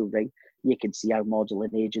pedo ring, you can see how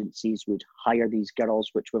modelling agencies would hire these girls,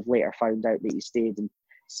 which we've later found out that he stayed in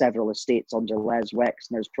several estates under Les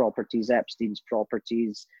Wexner's properties, Epstein's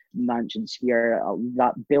properties, mansions here,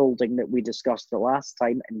 that building that we discussed the last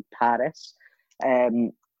time in Paris.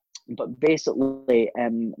 But basically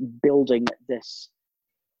building this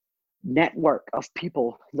network of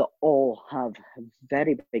people that all have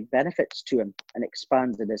very big benefits to him and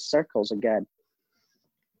expanded his circles again.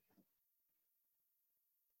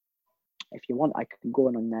 If you want, I can go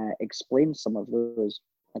on and explain some of those.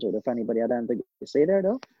 I don't know if anybody had anything to say there,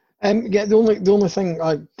 though. Yeah, the only thing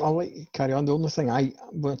I'll let you carry on. The only thing I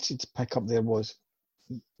wanted to pick up there was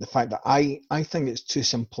the fact that I think it's too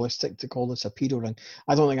simplistic to call this a pedo ring.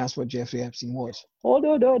 I don't think that's what Jeffrey Epstein was. Oh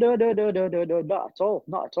no, not at all,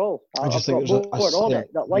 not at all. I just think there's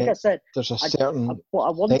I said, there's a certain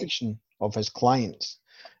section of his clients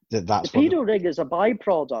that's the pedo ring is a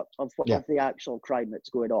byproduct of the actual crime that's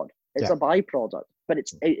going on. It's a byproduct, but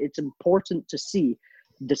it's important to see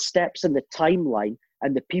the steps in the timeline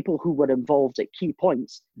and the people who were involved at key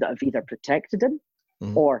points that have either protected him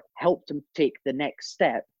or helped him take the next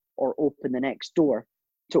step or open the next door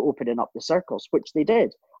to opening up the circles, which they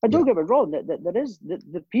did. And don't get me wrong,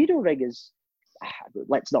 the pedo ring is,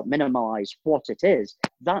 let's not minimize what it is.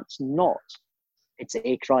 It's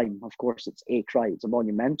a crime. Of course, it's a crime. It's a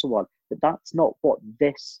monumental one. But that's not what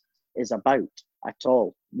this is about at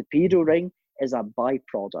all. The pedo ring is a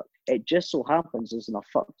byproduct. It just so happens there's enough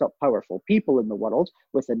fucked up, powerful people in the world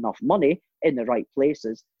with enough money in the right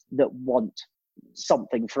places that want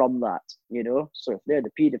something from that, So if they're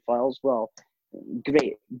the pedophiles, well,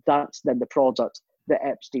 great. That's then the product that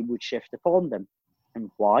Epstein would shift upon them. And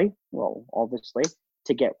why? Well, obviously,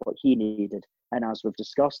 to get what he needed. And as we've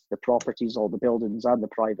discussed, the properties, all the buildings and the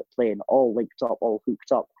private plane, all linked up, all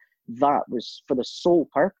hooked up. That was for the sole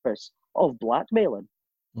purpose of blackmailing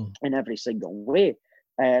in every single way.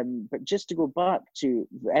 But just to go back to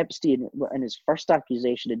Epstein and his first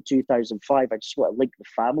accusation in 2005, I just want to link the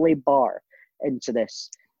family bar into this,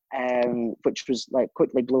 which was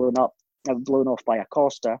quickly blown off by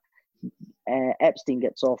Acosta. Epstein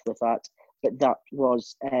gets off with that, but that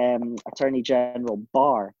was Attorney General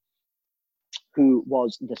Barr, who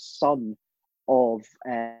was the son of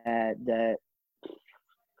the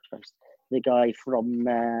guy from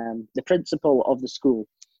the principal of the school,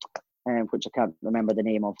 which I can't remember the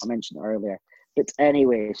name of. I mentioned it earlier. But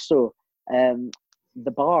anyway, so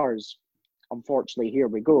the Barrs, unfortunately, here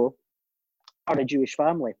we go, are a Jewish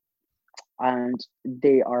family. And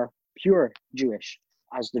they are pure Jewish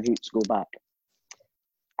as the roots go back.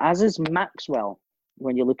 As is Maxwell.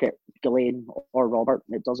 When you look at Ghislaine or Robert,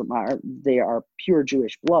 it doesn't matter. They are pure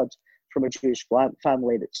Jewish blood from a Jewish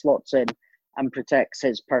family that slots in and protects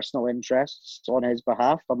his personal interests on his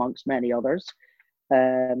behalf, amongst many others.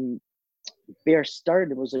 Bear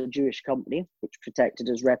Stearns was a Jewish company which protected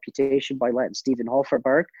his reputation by letting Stephen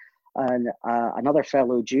Hofferberg and another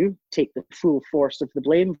fellow Jew take the full force of the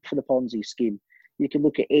blame for the Ponzi scheme. You can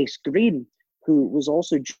look at Ace Green, who was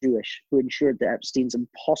also Jewish, who ensured that Epstein's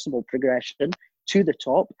impossible progression to the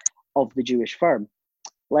top of the Jewish firm.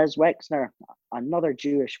 Les Wexner, another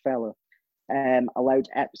Jewish fellow, allowed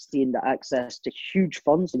Epstein the access to huge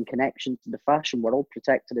funds in connection to the fashion world,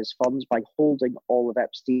 protected his funds by holding all of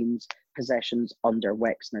Epstein's possessions under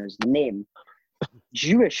Wexner's name.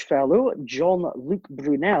 Jewish fellow Jean-Luc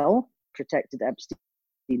Brunel protected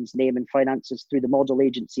Epstein's name and finances through the model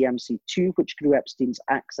agency MC2, which grew Epstein's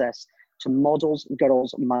access to models,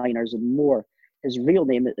 girls, minors, and more. His real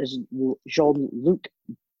name is Jean-Luc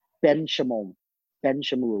Benchamoul,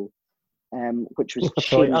 which was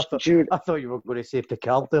changed. I thought you were going to say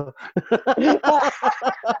Picardo. No,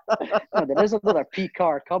 there is another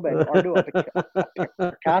Picard coming, or no,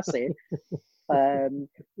 a Picasso.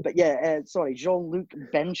 But yeah, sorry, Jean-Luc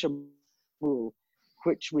Benchamoul,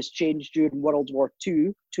 which was changed during World War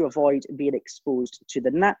II to avoid being exposed to the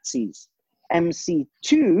Nazis.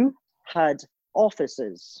 MC2 had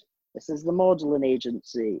offices. This is the modeling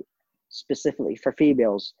agency specifically for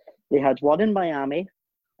females. They had one in Miami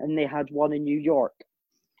and they had one in New York.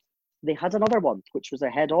 They had another one, which was a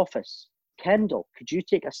head office. Kendall, could you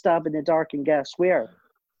take a stab in the dark and guess where?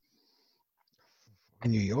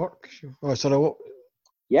 In New York? Oh, sorry, what?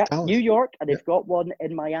 Yeah, New York, and they've got one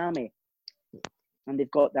in Miami. and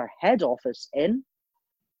they've got their head office in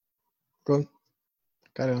Go on.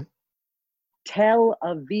 Carry on. Tel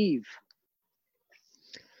Aviv.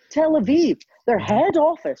 Tel Aviv. Their head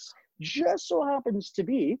office just so happens to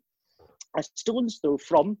be a stone's throw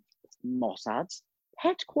from Mossad's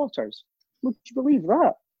headquarters. Would you believe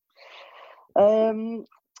that? And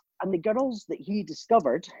the girls that he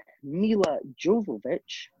discovered, Mila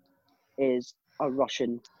Jovovich, is a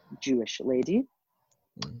Russian Jewish lady.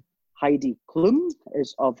 Heidi Klum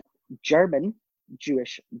is of German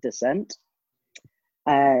Jewish descent.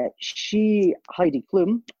 Heidi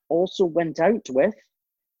Klum, also went out with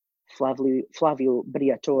Flavio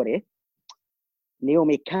Briatore.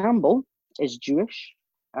 Naomi Campbell is Jewish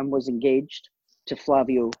and was engaged to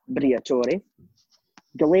Flavio Briatore.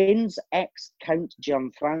 Ghislaine's ex-Count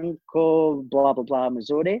Gianfranco, blah, blah, blah,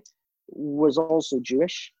 Mazzori, was also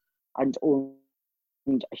Jewish and owned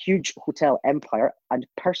a huge hotel empire and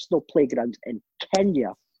personal playground in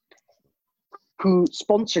Kenya, who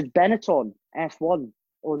sponsored Benetton F1,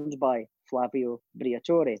 owned by Flavio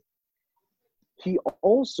Briatore. He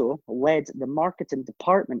also led the marketing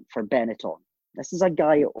department for Benetton. This is a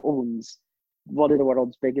guy who owns one of the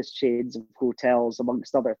world's biggest chains of hotels,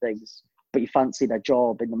 amongst other things, but he fancied a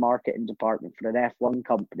job in the marketing department for an F1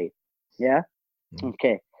 company. Yeah?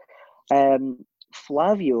 Okay.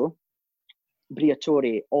 Flavio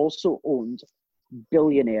Briatore also owned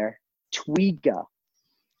billionaire Twiga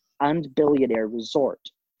and billionaire resort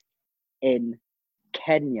in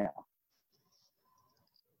Kenya,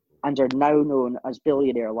 and are now known as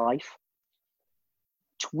Billionaire Life.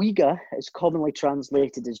 Twiga is commonly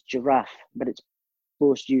translated as giraffe, but its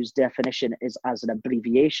most used definition is as an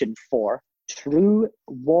abbreviation for true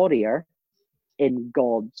warrior in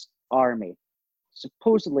God's army,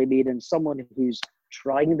 supposedly meaning someone who's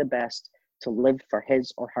trying the best to live for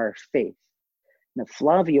his or her faith. Now,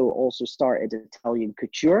 Flavio also started Italian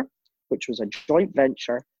Couture, which was a joint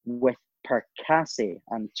venture with Percassi,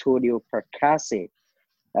 Antonio Percassi.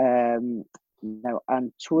 Now,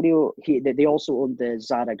 Antonio, they also owned the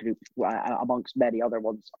Zara Group, amongst many other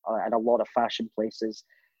ones, and a lot of fashion places.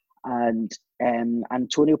 And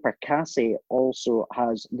Antonio Percassi also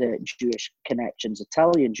has the Jewish connections,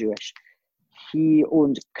 Italian Jewish. He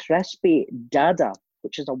owned Crespi Dada,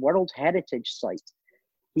 which is a World Heritage Site.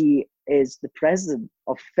 He is the president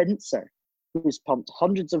of Finzer, who's pumped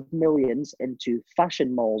hundreds of millions into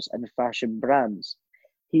fashion malls and fashion brands.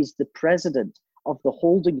 He's the president of the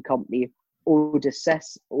holding company Odissea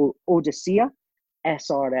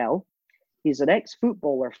SRL. He's an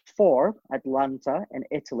ex-footballer for Atalanta in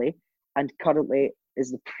Italy and currently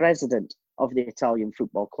is the president of the Italian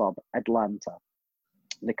football club Atalanta.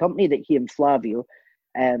 The company that he and Flavio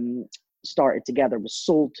started together was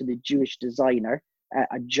sold to the Jewish designer,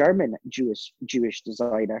 a German Jewish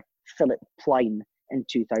designer, Philip Plein, in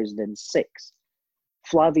 2006.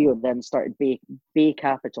 Flavio then started Bay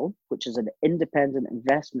Capital, which is an independent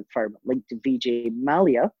investment firm linked to Vijay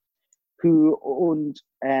Mallya, who owned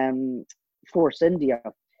Force India.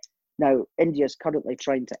 Now, India is currently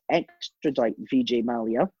trying to extradite Vijay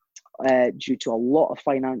Mallya due to a lot of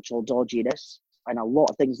financial dodginess and a lot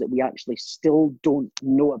of things that we actually still don't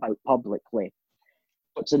know about publicly.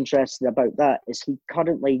 What's interesting about that is he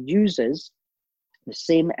currently uses the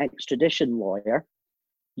same extradition lawyer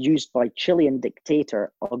used by Chilean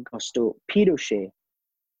dictator Augusto Pinochet.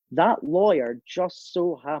 That lawyer just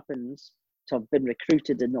so happens to have been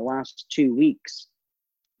recruited in the last 2 weeks.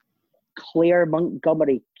 Claire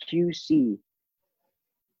Montgomery QC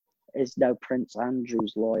is now Prince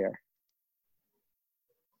Andrew's lawyer.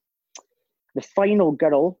 The final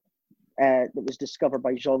girl that was discovered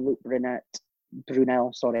by Jean-Luc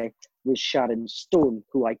Brunel, was Sharon Stone,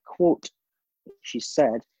 who I quote, she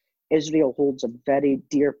said, "Israel holds a very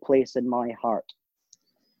dear place in my heart."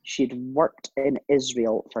 She'd worked in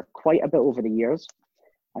Israel for quite a bit over the years,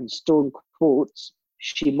 and Stone quotes,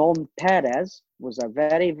 "Shimon Peres was a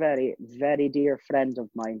very, very, very dear friend of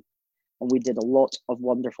mine, and we did a lot of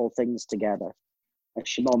wonderful things together." And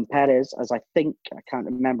Shimon Peres, as I can't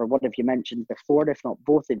remember what have you mentioned before, if not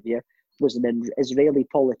both of you, was an Israeli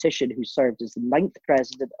politician who served as the 9th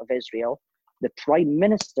president of Israel, the prime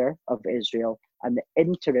minister of Israel, and the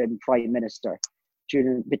interim prime minister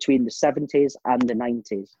between the 70s and the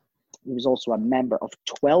 90s. He was also a member of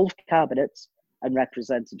 12 cabinets and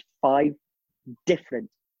represented 5 different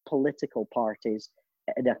political parties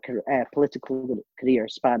in a political career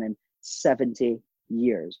spanning 70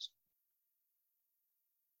 years.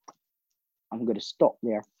 I'm going to stop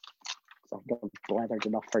there. I've blathered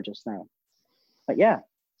enough for just now. But yeah.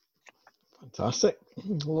 Fantastic.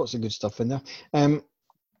 Lots of good stuff in there.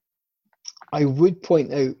 I would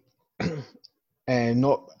point out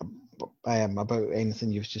Not about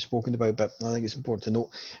anything you've just spoken about, but I think it's important to note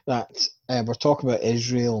that we're talking about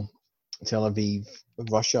Israel, Tel Aviv,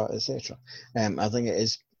 Russia, etc. I think it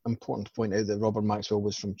is important to point out that Robert Maxwell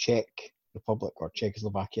was from Czech Republic, or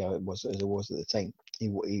Czechoslovakia, as it was at the time.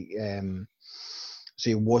 So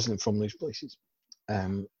he wasn't from those places.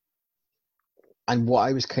 And what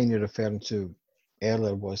I was kind of referring to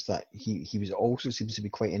earlier was that he was also seems to be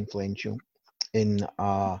quite influential in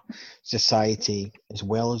a society as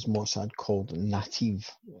well as Mossad called Nativ,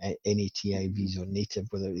 N-A-T-I-V, or native,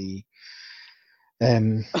 without the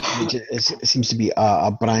which seems to be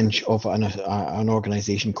a branch of an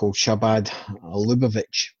organization called Shabbat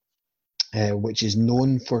Lubavitch, which is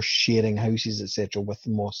known for sharing houses, etc., with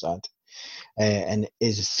the Mossad, and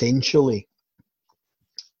is essentially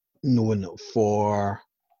known for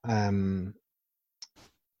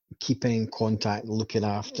keeping in contact, looking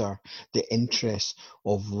after the interests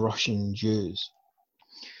of Russian Jews.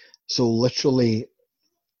 So literally,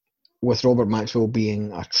 with Robert Maxwell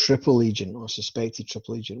being a triple agent, or suspected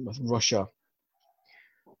triple agent, with Russia,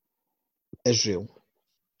 Israel,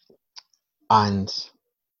 and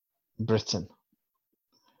Britain,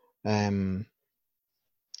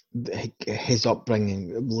 his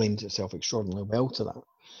upbringing lends itself extraordinarily well to that,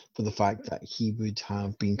 for the fact that he would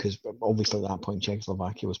have been, because obviously at that point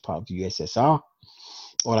Czechoslovakia was part of the USSR,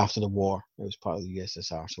 or after the war it was part of the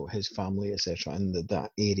USSR, so his family, etc., in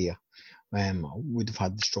that area would have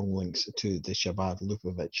had the strong links to the Shabbat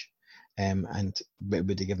Lubavitch, and it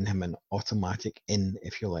would have given him an automatic in,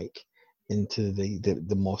 if you like, into the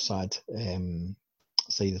Mossad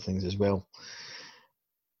side of things as well.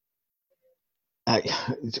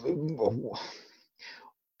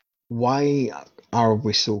 Why are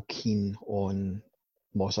we so keen on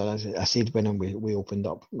Mossad? As I said when we opened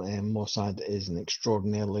up, Mossad is an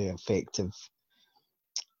extraordinarily effective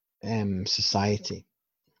society.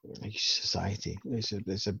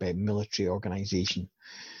 It's a big military organisation.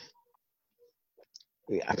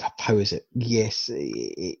 How is it? Yes,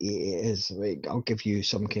 it is. I'll give you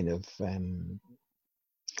some kind of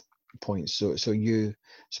points. So you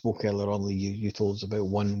spoke earlier on, Lee, you told us about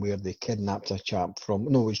one where they kidnapped a chap from,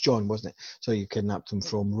 no, it was John, wasn't it? So you kidnapped him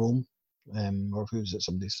from Rome, or who was it?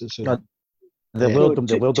 Somebody. They lured him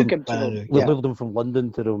from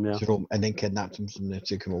London to Rome, yeah. To Rome, and then kidnapped him from there,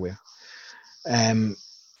 took him away.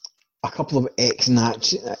 A couple of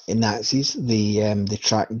ex-Nazis, they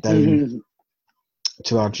tracked down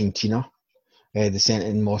to Argentina. They sent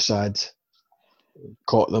in Mossad,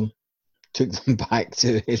 caught them, took them back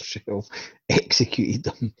to Israel, executed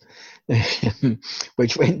them,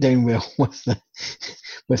 which went down well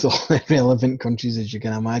with all the relevant countries, as you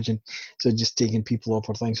can imagine. So just taking people off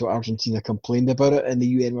our thing. So Argentina complained about it, and the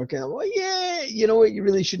UN were kind of like, yeah, you know what, you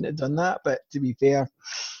really shouldn't have done that. But to be fair,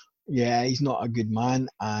 yeah, he's not a good man,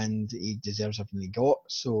 and he deserves everything he got.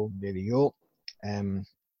 So there you go.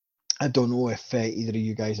 I don't know if either of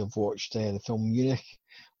you guys have watched the film Munich,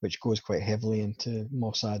 which goes quite heavily into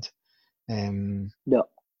Mossad. No.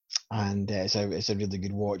 And it's a really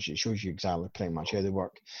good watch. It shows you exactly pretty much how they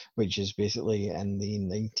work, which is basically in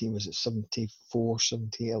the 74,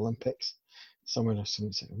 78 Olympics,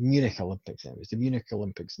 Munich Olympics. It was the Munich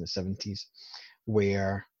Olympics in the 70s,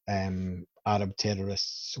 where Arab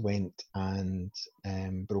terrorists went and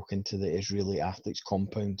broke into the Israeli athletes'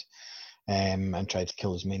 compound and tried to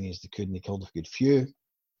kill as many as they could, and they killed a good few.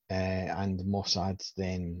 And Mossad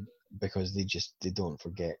then, because they don't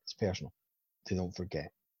forget, it's personal, they don't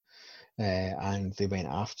forget. And they went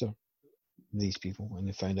after these people, and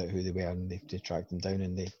they found out who they were, and they tracked them down,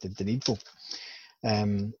 and they did the needful.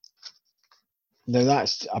 Now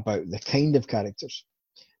that's about the kind of characters.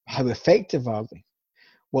 How effective are they?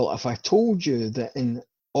 Well, if I told you that in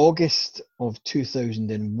August of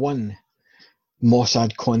 2001,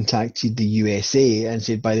 Mossad contacted the USA and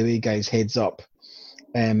said, by the way, guys, heads up,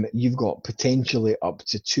 you've got potentially up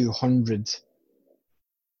to 200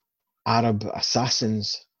 Arab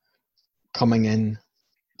assassins coming in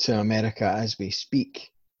to America as we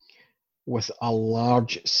speak, with a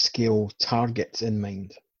large-scale target in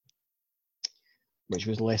mind, which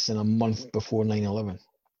was less than a month before 9/11.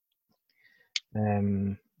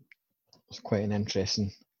 It's quite an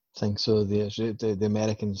interesting thing. So the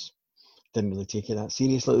Americans didn't really take it that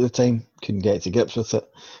seriously at the time, couldn't get to grips with it.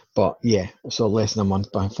 But yeah, so less than a month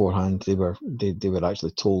beforehand, they were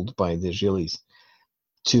actually told by the Israelis,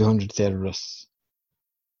 200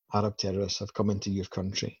 Arab terrorists have come into your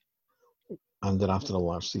country, and they're after a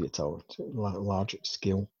large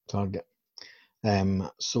scale target.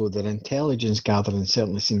 So their intelligence gathering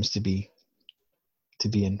certainly seems to be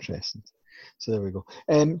interesting. So there we go.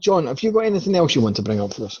 John, have you got anything else you want to bring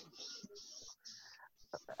up for us?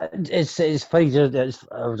 It's funny. I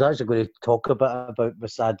was actually going to talk about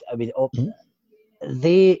Mossad. I mean,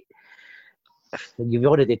 you've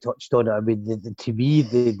already touched on it. I mean, to me,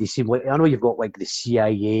 they seem like, I know you've got like the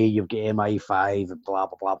CIA, you've got MI5, and blah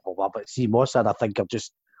blah blah blah blah. But see, Mossad, I think, are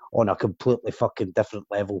just on a completely fucking different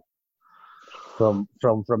level from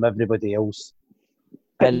everybody else.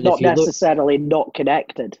 But And not necessarily not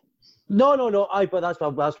connected. No. But that's what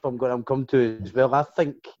I'm going to come to as well. I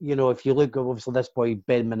think, if you look at obviously this boy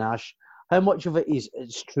Ben Menashe, how much of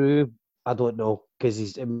it's true, I don't know, because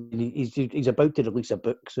he's about to release a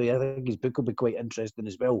book, so I think his book will be quite interesting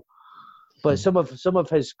as well. But some of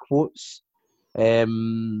his quotes are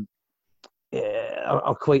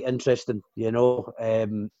quite interesting,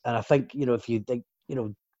 and I think if you think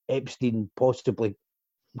Epstein possibly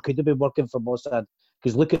could have been working for Mossad.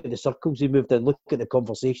 Because look at the circles he moved in, look at the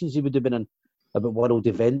conversations he would have been in about world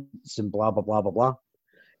events and blah, blah, blah, blah, blah.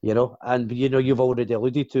 And, you've already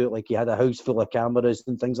alluded to it, like he had a house full of cameras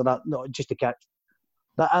and things like that, not just to catch.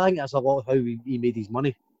 I think that's a lot of how he made his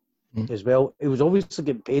money as well. He was obviously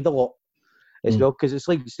getting paid a lot as well, because it's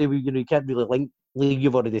like, say, you can't really link,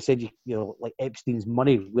 you've already said, like Epstein's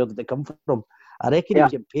money, where did it come from? I reckon he was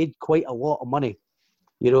getting paid quite a lot of money,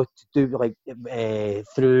 to do, like,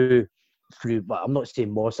 through, but I'm not saying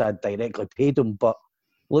Mossad directly paid him, but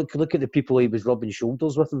look at the people he was rubbing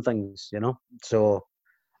shoulders with and things, So,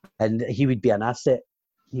 and he would be an asset.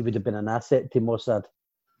 He would have been an asset to Mossad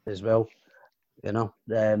as well,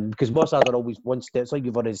 because Mossad are always one step. It's like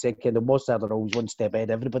you've already said, Kendall. Mossad are always one step ahead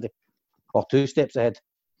of everybody, or two steps ahead.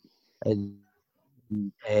 And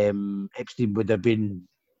Epstein would have been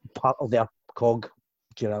part of their cog.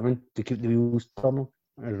 Do you know what I mean? To keep the wheels turning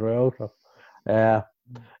as well. So,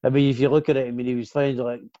 I mean, if you look at it, I mean, he was friends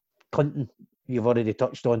like Clinton, you've already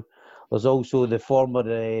touched on. There's also the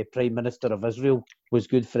former Prime Minister of Israel was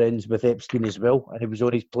good friends with Epstein as well, and he was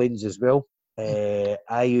on his planes as well.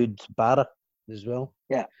 Ayud Barra as well.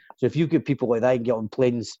 Yeah. So if you get people like that and get on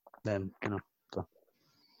planes, then,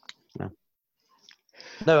 yeah.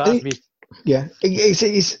 No, that's me. Yeah,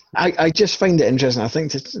 I just find it interesting. I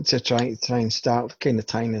think to try and start kind of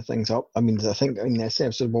tying things up. I mean, I think in this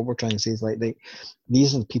episode, what we're trying to say is like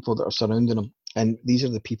these are the people that are surrounding him, and these are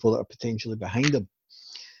the people that are potentially behind him.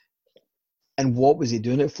 And what was he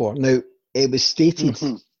doing it for? Now, it was stated,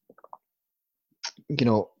 we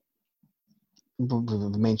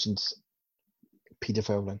mentioned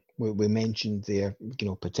paedophile ring. We mentioned there,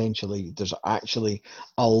 potentially there's actually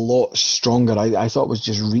a lot stronger. I thought it was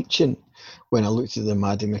just reaching when I looked at the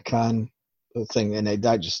Maddie McCann thing, and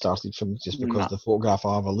that just started from just because of the photograph.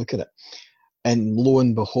 I'll have a look at it, and lo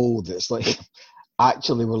and behold, it's like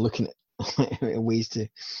actually we're looking at ways to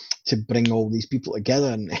bring all these people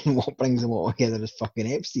together, and what brings them all together is fucking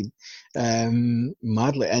Epstein,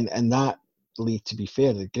 madly, and that lead, to be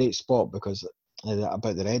fair, a great spot because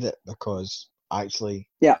about the Reddit, because actually,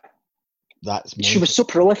 she was so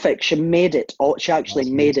prolific. She made it. She actually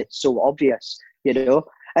made it so obvious,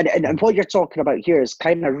 And what you're talking about here is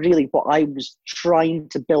kind of really what I was trying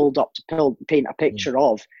to build up to paint a picture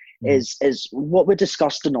of. Is what we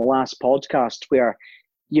discussed in the last podcast, where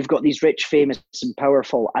you've got these rich, famous, and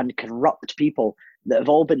powerful, and corrupt people that have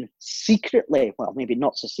all been secretly, well, maybe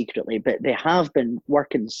not so secretly, but they have been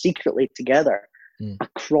working secretly together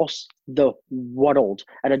across the world.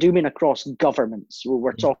 And I do mean across governments.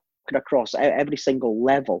 We're talking across every single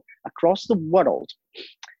level, across the world,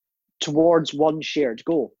 towards one shared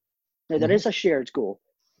goal. Now, there is a shared goal.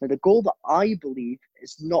 Now, the goal that I believe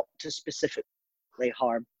is not to specifically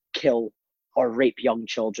harm, kill, or rape young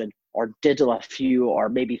children, or diddle a few or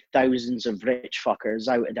maybe thousands of rich fuckers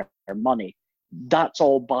out of their money. That's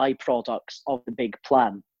all byproducts of the big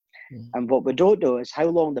plan. And what we don't know is how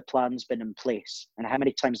long the plan's been in place and how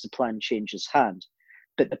many times the plan changes hand.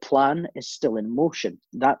 But the plan is still in motion,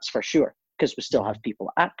 that's for sure, because we still have people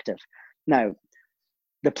active. Now,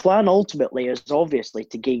 the plan ultimately is obviously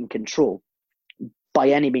to gain control by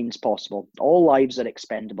any means possible. All lives are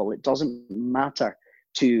expendable. It doesn't matter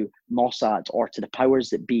to Mossad or to the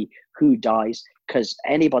powers that be who dies, because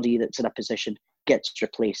anybody that's in a position gets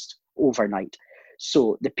replaced overnight.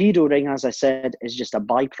 So the pedo ring, as I said, is just a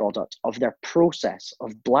byproduct of their process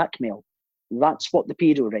of blackmail. That's what the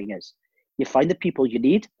pedo ring is. You find the people you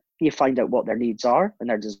need, you find out what their needs are and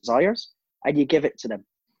their desires, and you give it to them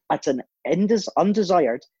at an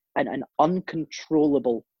undesired and an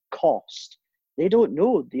uncontrollable cost. They don't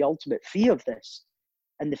know the ultimate fee of this.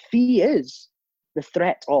 And the fee is the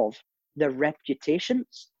threat of their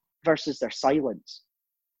reputations versus their silence.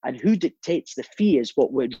 And who dictates the fee is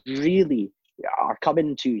what would really are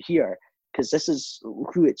coming to here, because this is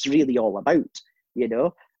who it's really all about,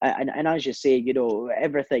 And as you say,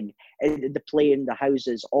 everything, the plane, the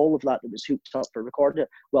houses, all of that was hooked up for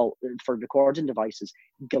recording devices.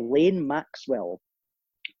 Ghislaine Maxwell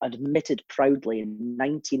admitted proudly in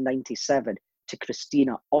 1997 to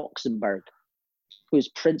Christina Oxenberg, who is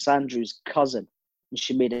Prince Andrew's cousin, and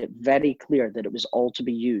she made it very clear that it was all to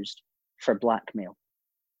be used for blackmail.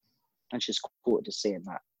 And she's quoted as saying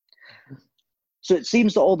that. So it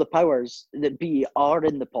seems that all the powers that be are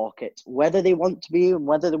in the pocket, whether they want to be and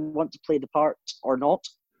whether they want to play the part or not.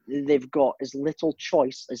 They've got as little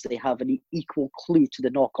choice as they have an equal clue to the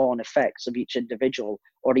knock-on effects of each individual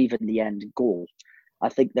or even the end goal. I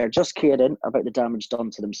think they're just caring about the damage done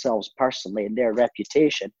to themselves personally and their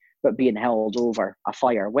reputation, but being held over a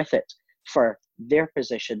fire with it for their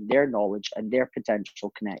position, their knowledge, and their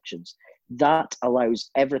potential connections. That allows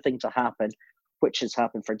everything to happen, which has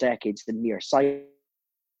happened for decades in mere silence.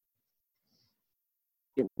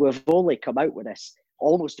 We've only come out with this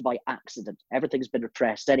almost by accident. Everything's been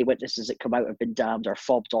repressed. Any witnesses that come out have been damned or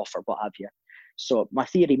fobbed off or what have you. So my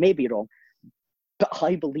theory may be wrong, but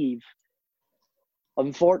I believe,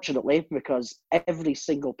 unfortunately, because every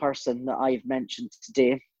single person that I've mentioned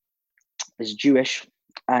today is Jewish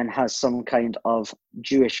and has some kind of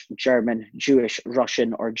Jewish German, Jewish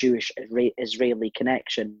Russian, or Jewish Israeli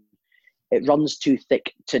connection, it runs too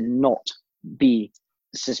thick to not be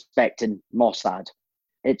suspecting Mossad.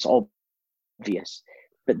 It's obvious.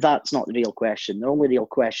 But that's not the real question. The only real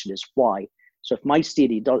question is why. So if my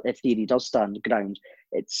theory does stand ground,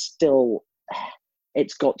 it's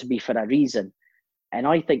got to be for a reason. And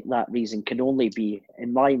I think that reason can only be,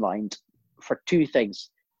 in my mind, for two things.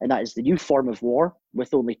 And that is the new form of war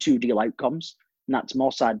with only two real outcomes. And that's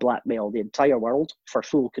Mossad blackmail the entire world for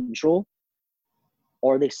full control.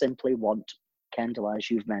 Or they simply want, Kendall, as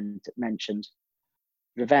you've mentioned,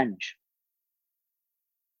 revenge.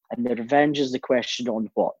 And the revenge is the question on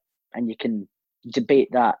what? And you can debate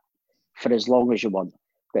that for as long as you want.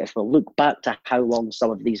 But if we look back to how long some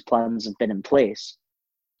of these plans have been in place,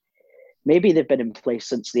 maybe they've been in place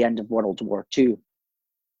since the end of World War II.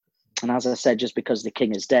 And as I said, just because the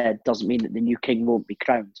king is dead doesn't mean that the new king won't be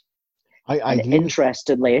crowned.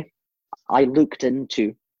 Interestingly, I looked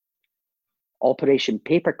into Operation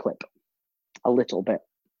Paperclip a little bit.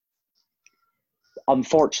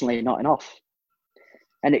 Unfortunately, not enough.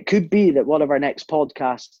 And it could be that one of our next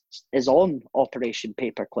podcasts is on Operation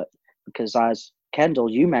Paperclip, because as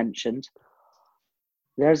Kendall, you mentioned,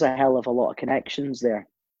 there's a hell of a lot of connections there.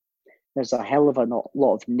 There's a hell of a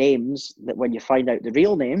lot of names that when you find out the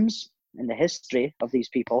real names and the history of these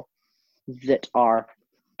people that are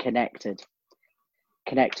connected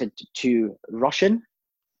to Russian,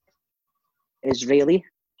 Israeli,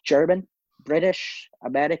 German, British,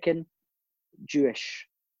 American, Jewish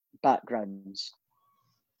backgrounds.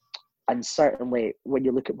 And certainly when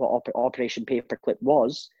you look at what Operation Paperclip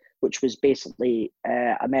was, which was basically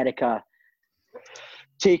America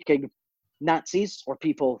taking Nazis or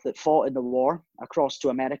people that fought in the war across to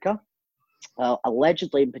America.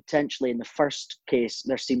 Allegedly and potentially in the first case,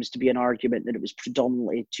 there seems to be an argument that it was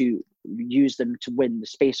predominantly to use them to win the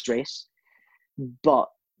space race. But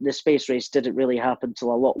the space race didn't really happen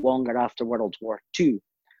till a lot longer after World War II.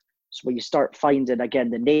 So when you start finding, again,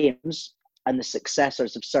 the names and the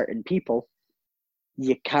successors of certain people,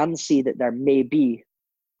 you can see that there may be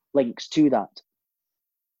links to that.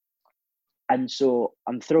 And so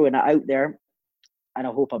I'm throwing it out there, and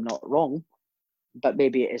I hope I'm not wrong, but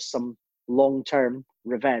maybe it is some long-term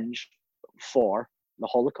revenge for the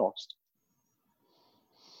Holocaust.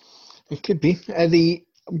 It could be.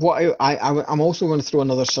 I'm also going to throw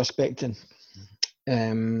another suspect in,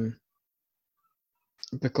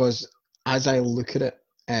 because as I look at it,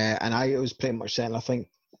 and I was pretty much saying, I think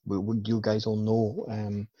you guys all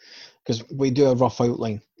know, because we do a rough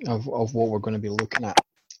outline of what we're going to be looking at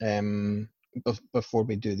before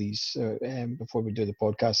we do these, before we do the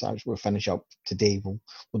podcast. Actually, we'll finish up today. We'll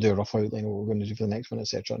do a rough outline of what we're going to do for the next one,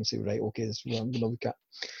 etc., and say, right, okay, this is what I'm going to look at.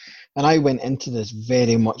 And I went into this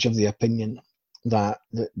very much of the opinion that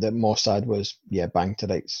Mossad was, bang to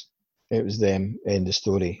rights. It was them in the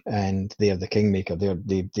story, and they're the kingmaker. They're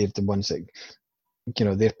the ones that,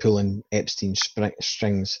 they're pulling Epstein's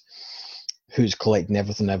strings, who's collecting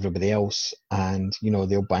everything, everybody else, and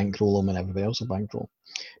they'll bankroll them, and everybody else will bankroll.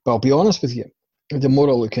 But I'll be honest with you, the more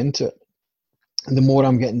I look into it, the more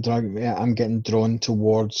I'm getting drawn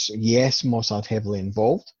towards, yes, Mossad heavily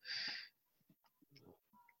involved.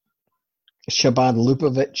 Shabad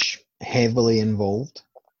Lubavitch heavily involved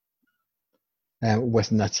with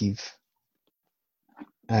Nativ.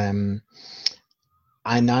 And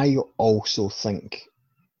I also think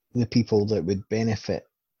the people that would benefit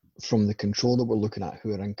from the control that we're looking at,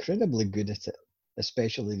 who are incredibly good at it,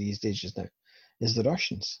 especially these days just now, is the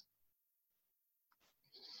Russians.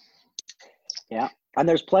 Yeah, and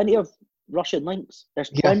there's plenty of Russian links. There's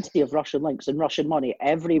plenty of Russian links and Russian money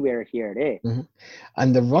everywhere here, Mm-hmm.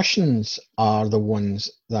 And the Russians are the ones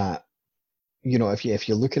that, if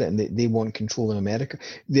you look at it, and they want control in America.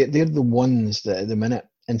 They're the ones that at the minute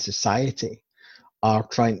in society are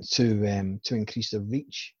trying to increase their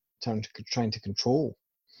reach, trying to control.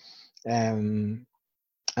 And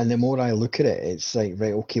the more I look at it, it's like,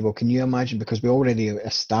 right, okay, well, can you imagine? Because we already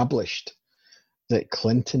established that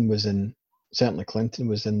Clinton was in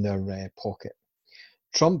their pocket.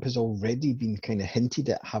 Trump has already been kind of hinted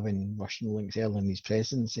at having Russian links earlier in his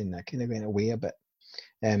presidency, and that kind of went away a bit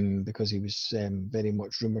because he was very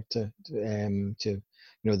much rumoured to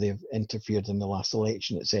they've interfered in the last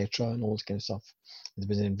election, etc., and all this kind of stuff. It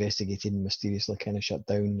was investigated and mysteriously kind of shut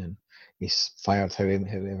down, and he's fired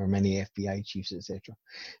however many FBI chiefs, etc.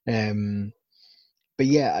 But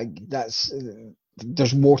yeah,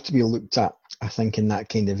 there's more to be looked at, I think, in that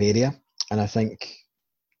kind of area. And I think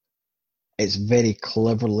it's very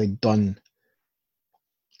cleverly done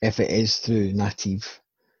if it is through Nativ,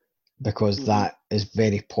 because that is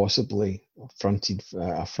very possibly a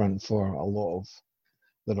front for a lot of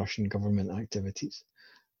the Russian government activities.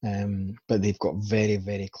 But they've got very,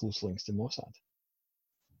 very close links to Mossad.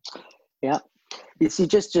 Yeah. You see,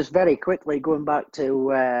 just very quickly, going back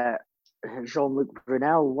to Jean-Luc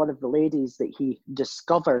Brunel, one of the ladies that he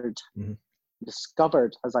discovered,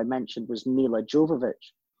 as I mentioned, was Mila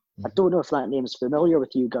Jovovich. I don't know if that name's familiar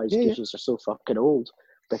with you guys because you're so fucking old,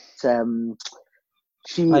 but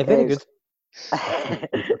she very is good.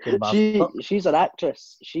 she's an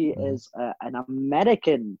actress. She is an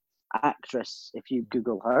American actress. If you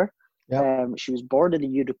Google her, she was born in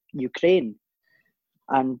the Ukraine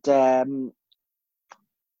and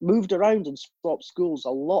moved around and swapped schools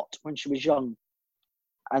a lot when she was young.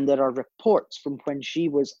 And there are reports from when she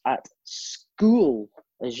was at school,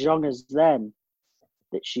 as young as then,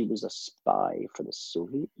 that she was a spy for the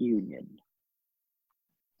Soviet Union.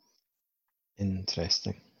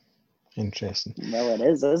 Interesting. Well, it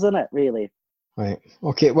is, isn't it, really? Right.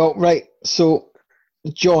 Okay, well, right. So,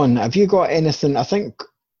 John, have you got anything? I think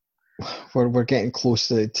we're getting close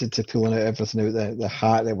to pulling out everything out the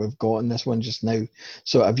hat that we've got in this one just now.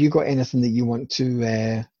 So have you got anything that you want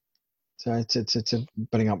to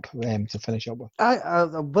bring up to finish up with?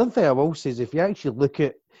 One thing I will say is if you actually look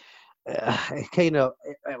at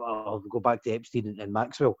I'll go back to Epstein and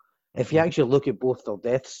Maxwell. If you actually look at both their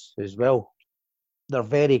deaths as well, they're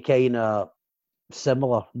very kind of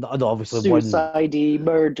similar. Not obviously suicide-y,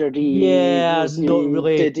 murder-y. Yeah, not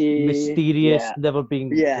really mysterious, yeah. Never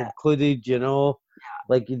been included,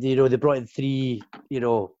 Like, they brought in three,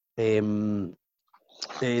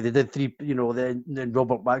 they did three, then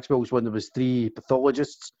Robert Maxwell's one, there was three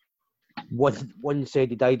pathologists. One said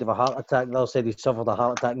he died of a heart attack, the other said he suffered a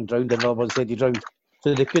heart attack and drowned, and the other one said he drowned.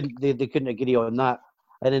 So they couldn't agree on that.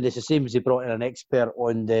 And then it's the same as they brought in an expert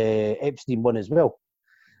on the Epstein one as well.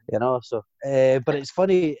 So but it's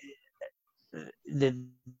funny, the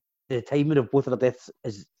timing of both of their deaths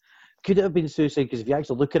could it have been suicide? Because if you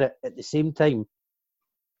actually look at it at the same time,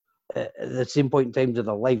 at the same point in time of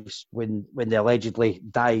their lives when they allegedly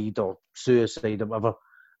died or suicide or whatever,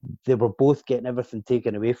 they were both getting everything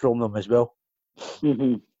taken away from them as well,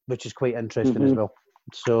 which is quite interesting as well.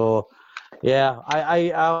 So yeah,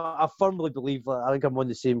 I firmly believe that. I think I'm on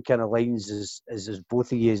the same kind of lines as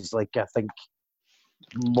both of you. Like, I think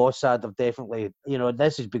Mossad have definitely,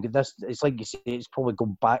 this is big. This, it's like you say, it's probably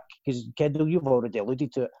gone back because Kendall, you've already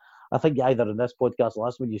alluded to it. I think either in this podcast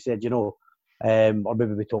last week you said, or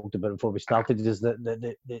maybe we talked about it before we started, is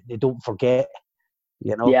that they don't forget,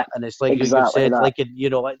 Yeah, and it's like exactly you said, that.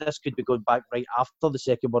 like this could be going back right after the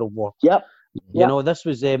Second World War. Yep. This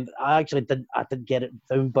was I actually didn't get it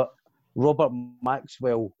down, but Robert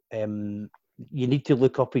Maxwell, you need to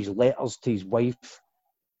look up his letters to his wife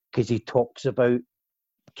because he talks about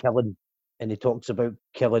killing, and he talks about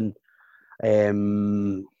killing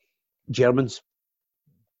Germans.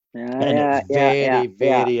 And it's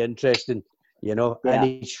very interesting, and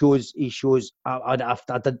he shows I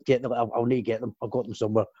didn't get them. I'll need to get them. I've got them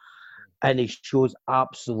somewhere. And he shows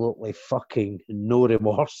absolutely fucking no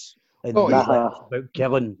remorse about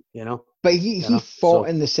killing, But he fought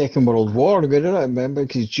in the Second World War. I remember,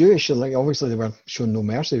 because Jewish, like, obviously they were showing no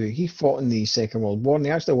mercy. But he fought in the Second World War, and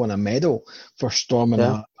he actually won a medal for storming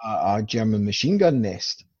a German machine gun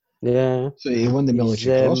nest. Yeah. So he won the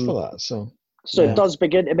military cross for that. So it does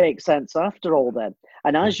begin to make sense after all then.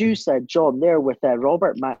 And as you said, John, there with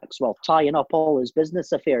Robert Maxwell tying up all his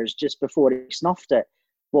business affairs just before he snuffed it,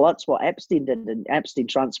 Well, that's what Epstein did, and Epstein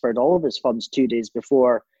transferred all of his funds 2 days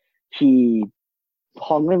before he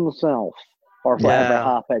hung himself or whatever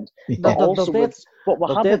happened. But Their also, deaths, what we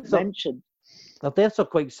their haven't deaths are- mentioned. their deaths are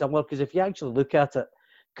quite similar, because if you actually look at it,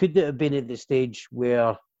 could it have been at the stage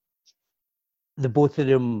where the both of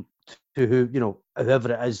them, to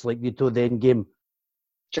whoever it is, like you told the end game,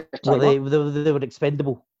 well, they were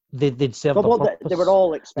expendable. They'd served their purpose. They were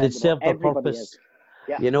all They'd expendable. served their Everybody purpose. is.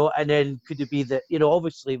 Yeah. And then could it be that,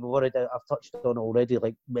 obviously I've touched on it already,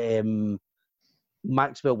 like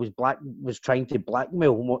Maxwell was trying to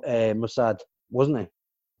blackmail Mossad, wasn't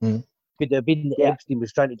he? Mm. Could it have been that Epstein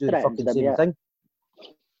was trying to do the fucking same thing?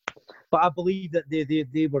 But I believe that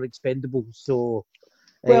they were expendable, so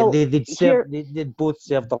they'd both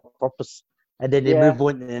served their purpose, and then they move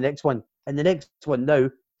on to the next one. And the next one now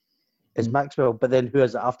is Maxwell, but then who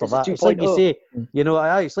is it after that? It's like you say,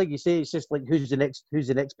 it's like you say, it's just like who's the next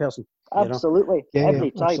person? Absolutely,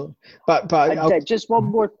 every time. Absolutely. But just one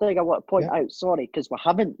more thing I want to point out. Sorry, because we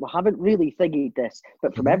haven't really figured this,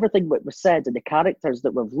 but from everything that was said and the characters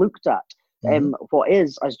that we've looked at, what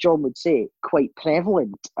is, as John would say, quite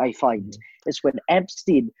prevalent, I find, is when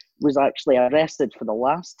Epstein was actually arrested for the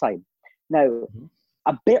last time. Now,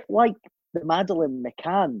 a bit like the Madeleine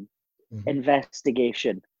McCann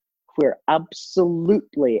investigation, where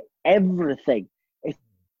absolutely everything, if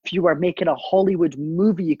you were making a Hollywood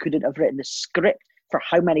movie, you couldn't have written the script for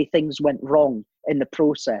how many things went wrong in the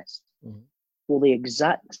process. Well, the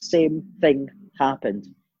exact same thing happened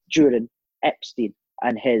during Epstein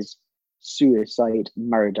and his suicide,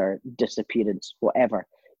 murder, disappearance, whatever.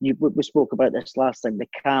 We spoke about this last time, the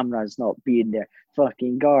cameras not being there,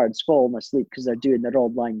 fucking guards falling asleep because they're doing their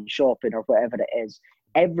online shopping or whatever it is.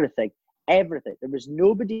 Everything. There was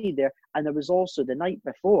nobody there. And there was also the night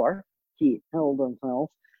before he held himself,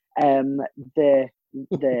 the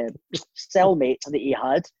cellmate that he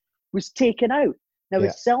had was taken out. Now,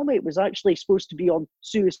 his cellmate was actually supposed to be on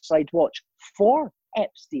suicide watch for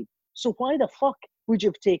Epstein. So why the fuck would you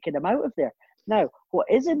have taken him out of there? Now, what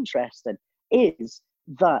is interesting is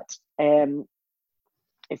that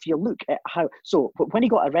if you look at when he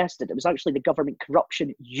got arrested, it was actually the government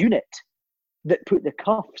corruption unit that put the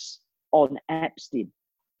cuffs on Epstein.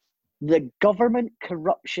 The government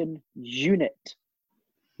corruption unit,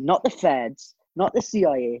 not the feds, not the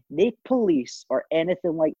CIA, no police or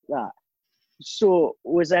anything like that. So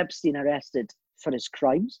was Epstein arrested for his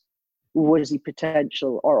crimes? Was he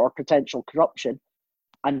potential corruption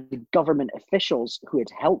and the government officials who had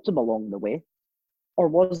helped him along the way? Or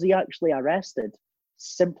was he actually arrested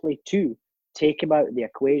simply to take him out of the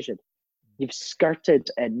equation? You've skirted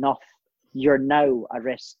enough. You're now a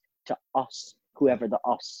risk to us, whoever the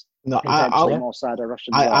us. No, potentially Mossad or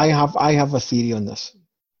Russian. I have a theory on this.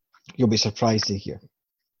 You'll be surprised to hear.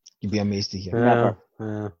 You'll be amazed to hear.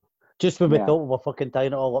 Never. Just when we thought we were fucking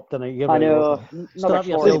tying it all up tonight. I know. Strap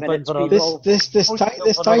yourself in for this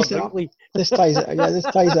ties it up. This ties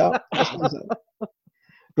it up.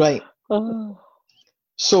 Right.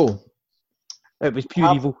 So it was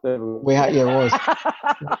pure evil. It was.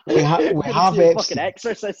 We have Epstein.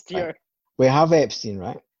 Exorcist here. We have Epstein,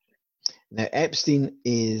 right? Now Epstein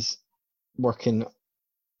is working,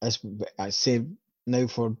 as I say now,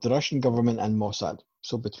 for the Russian government and Mossad.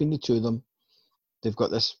 So between the two of them, they've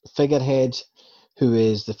got this figurehead who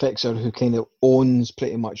is the fixer, who kind of owns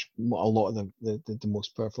pretty much a lot of the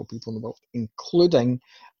most powerful people in the world, including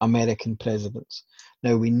American presidents.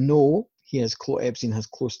 Now we know Epstein has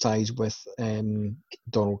close ties with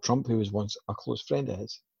Donald Trump, who was once a close friend of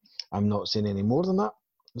his. I'm not saying any more than that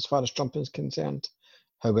as far as Trump is concerned.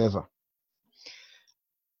 However,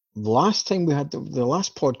 last time we had the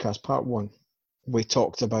last podcast, part 1, we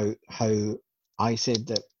talked about how I said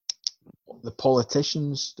that the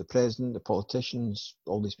politicians, the president, the politicians,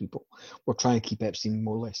 all these people were trying to keep Epstein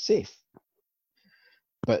more or less safe.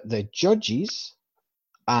 But the judges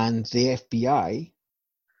and the FBI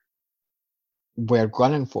were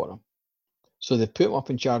gunning for him. So they put him up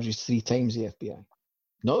in charges 3 times, the FBI.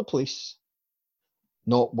 Not the police,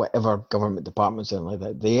 not whatever government departments and like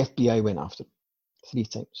that. The FBI went after him 3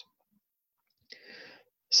 times.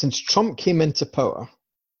 Since Trump came into power,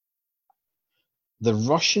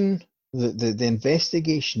 the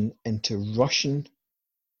investigation into Russian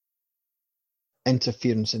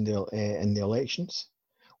interference in the elections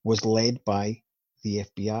was led by the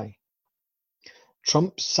FBI.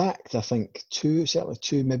 Trump sacked, I think, 2,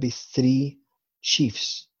 maybe 3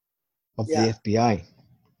 chiefs of the FBI.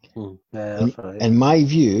 In my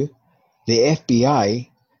view, the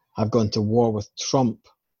FBI have gone to war with Trump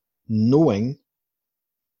knowing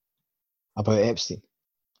about Epstein.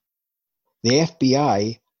 The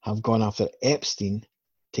FBI have gone after Epstein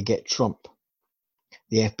to get Trump.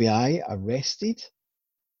 The FBI arrested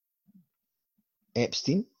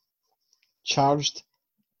Epstein, charged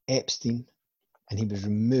Epstein, and he was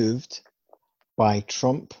removed by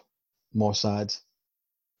Trump, Mossad,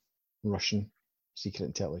 Russian secret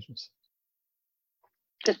intelligence.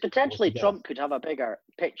 Because potentially Altogether. Trump could have a bigger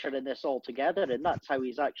picture in this altogether, and that's how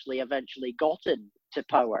he's actually eventually gotten to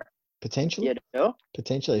power. Potentially, You know,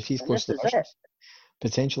 potentially, if he's And close to this the is it. Russians.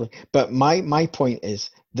 Potentially. But my point is,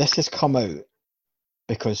 this has come out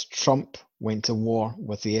because Trump went to war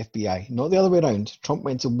with the FBI. Not the other way around. Trump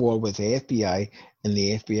went to war with the FBI, and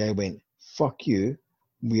the FBI went, fuck you,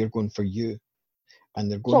 we are going for you. And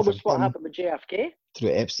they're it's going for almost what him happened with JFK.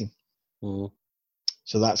 through Epstein. Mhm.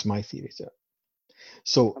 So that's my theory to it.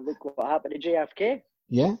 So, And look what happened to JFK.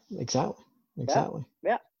 yeah, exactly. Exactly.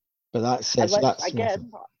 Yeah. But that's And so let's, that's my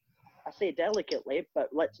again, I say delicately, but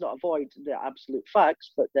let's not avoid the absolute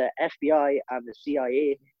facts. But the FBI and the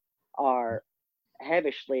CIA are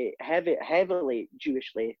heavily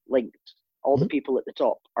Jewishly linked. All the people at the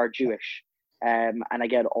top are Jewish. And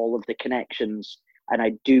again, all of the connections. And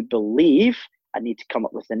I do believe, I need to come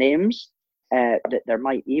up with the names, that there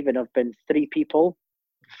might even have been 3 people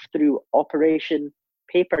through Operation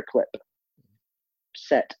Paperclip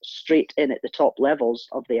set straight in at the top levels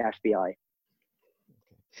of the FBI.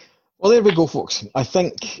 Well, there we go, folks. I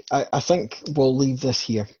think we'll leave this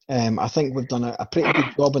here. I think we've done a pretty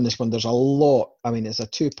good job on this one. There's a lot. I mean, it's a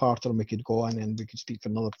 2-parter, and we could go on and we could speak for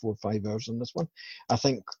another 4 or 5 hours on this one. I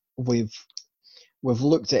think we've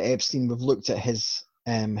looked at Epstein. We've looked at his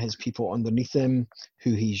people underneath him,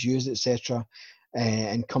 who he's used, etc.,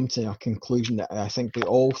 and come to a conclusion that I think we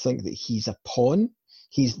all think that he's a pawn.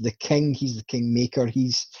 He's the king. He's the kingmaker.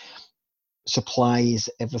 He's supplies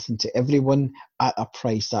everything to everyone at a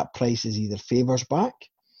price. That price is either favours back,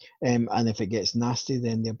 and if it gets nasty,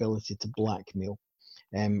 then the ability to blackmail.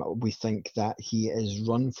 We think that he is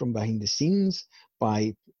run from behind the scenes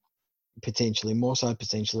by potentially Mossad,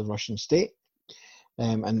 potentially Russian state,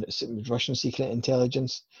 and Russian secret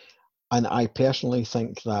intelligence. And I personally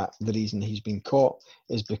think that the reason he's been caught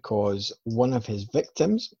is because one of his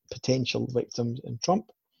victims, potential victims in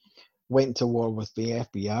Trump, went to war with the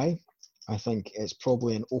FBI. I think it's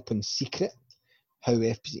probably an open secret how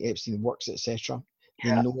Epstein works, etc.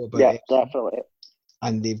 They know about it, definitely.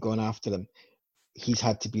 and they've gone after him. He's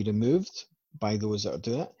had to be removed by those that are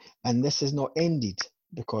doing it, and this is not ended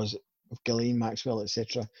because of Ghislaine Maxwell,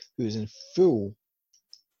 etc., who is in full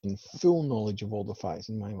knowledge of all the facts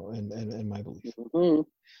in my belief. Mm-hmm.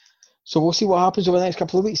 So we'll see what happens over the next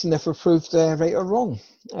couple of weeks and if we're proved right or wrong.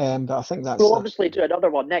 But I think that's... We'll obviously do another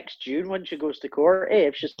one next June when she goes to court,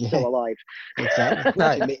 if she's still alive.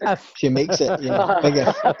 Exactly. She makes it,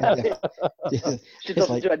 bigger. She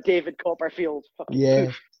doesn't do a David Copperfield.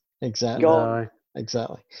 Yeah, exactly. Gone.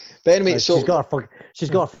 Exactly. But anyway, so she's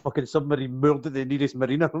got a fucking submarine moored at the nearest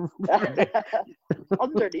marina.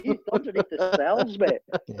 underneath the cells, mate.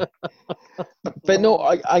 Yeah. But no,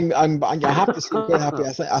 I have to say, quite happy.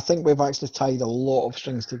 I think we've actually tied a lot of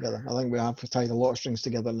strings together. I think we have tied a lot of strings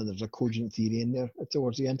together, and there's a cogent theory in there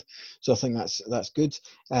towards the end. So I think that's good.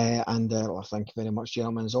 Well, thank you very much,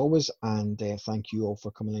 gentlemen, as always, and thank you all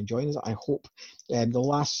for coming and joining us. I hope the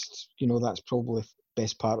last, that's probably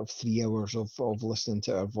best part of 3 hours of listening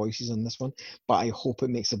to our voices in this one, but I hope it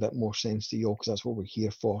makes a bit more sense to you all, because that's what we're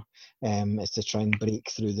here for, is to try and break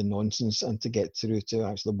through the nonsense and to get through to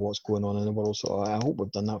actually what's going on in the world. So I hope we've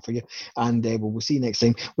done that for you, and we'll see you next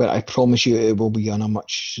time, where I promise you it will be on a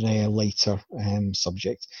much lighter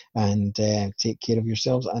subject. And take care of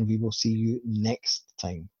yourselves, and we will see you next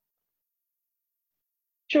time.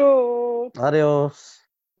 Ciao. Adios.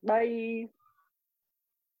 Bye.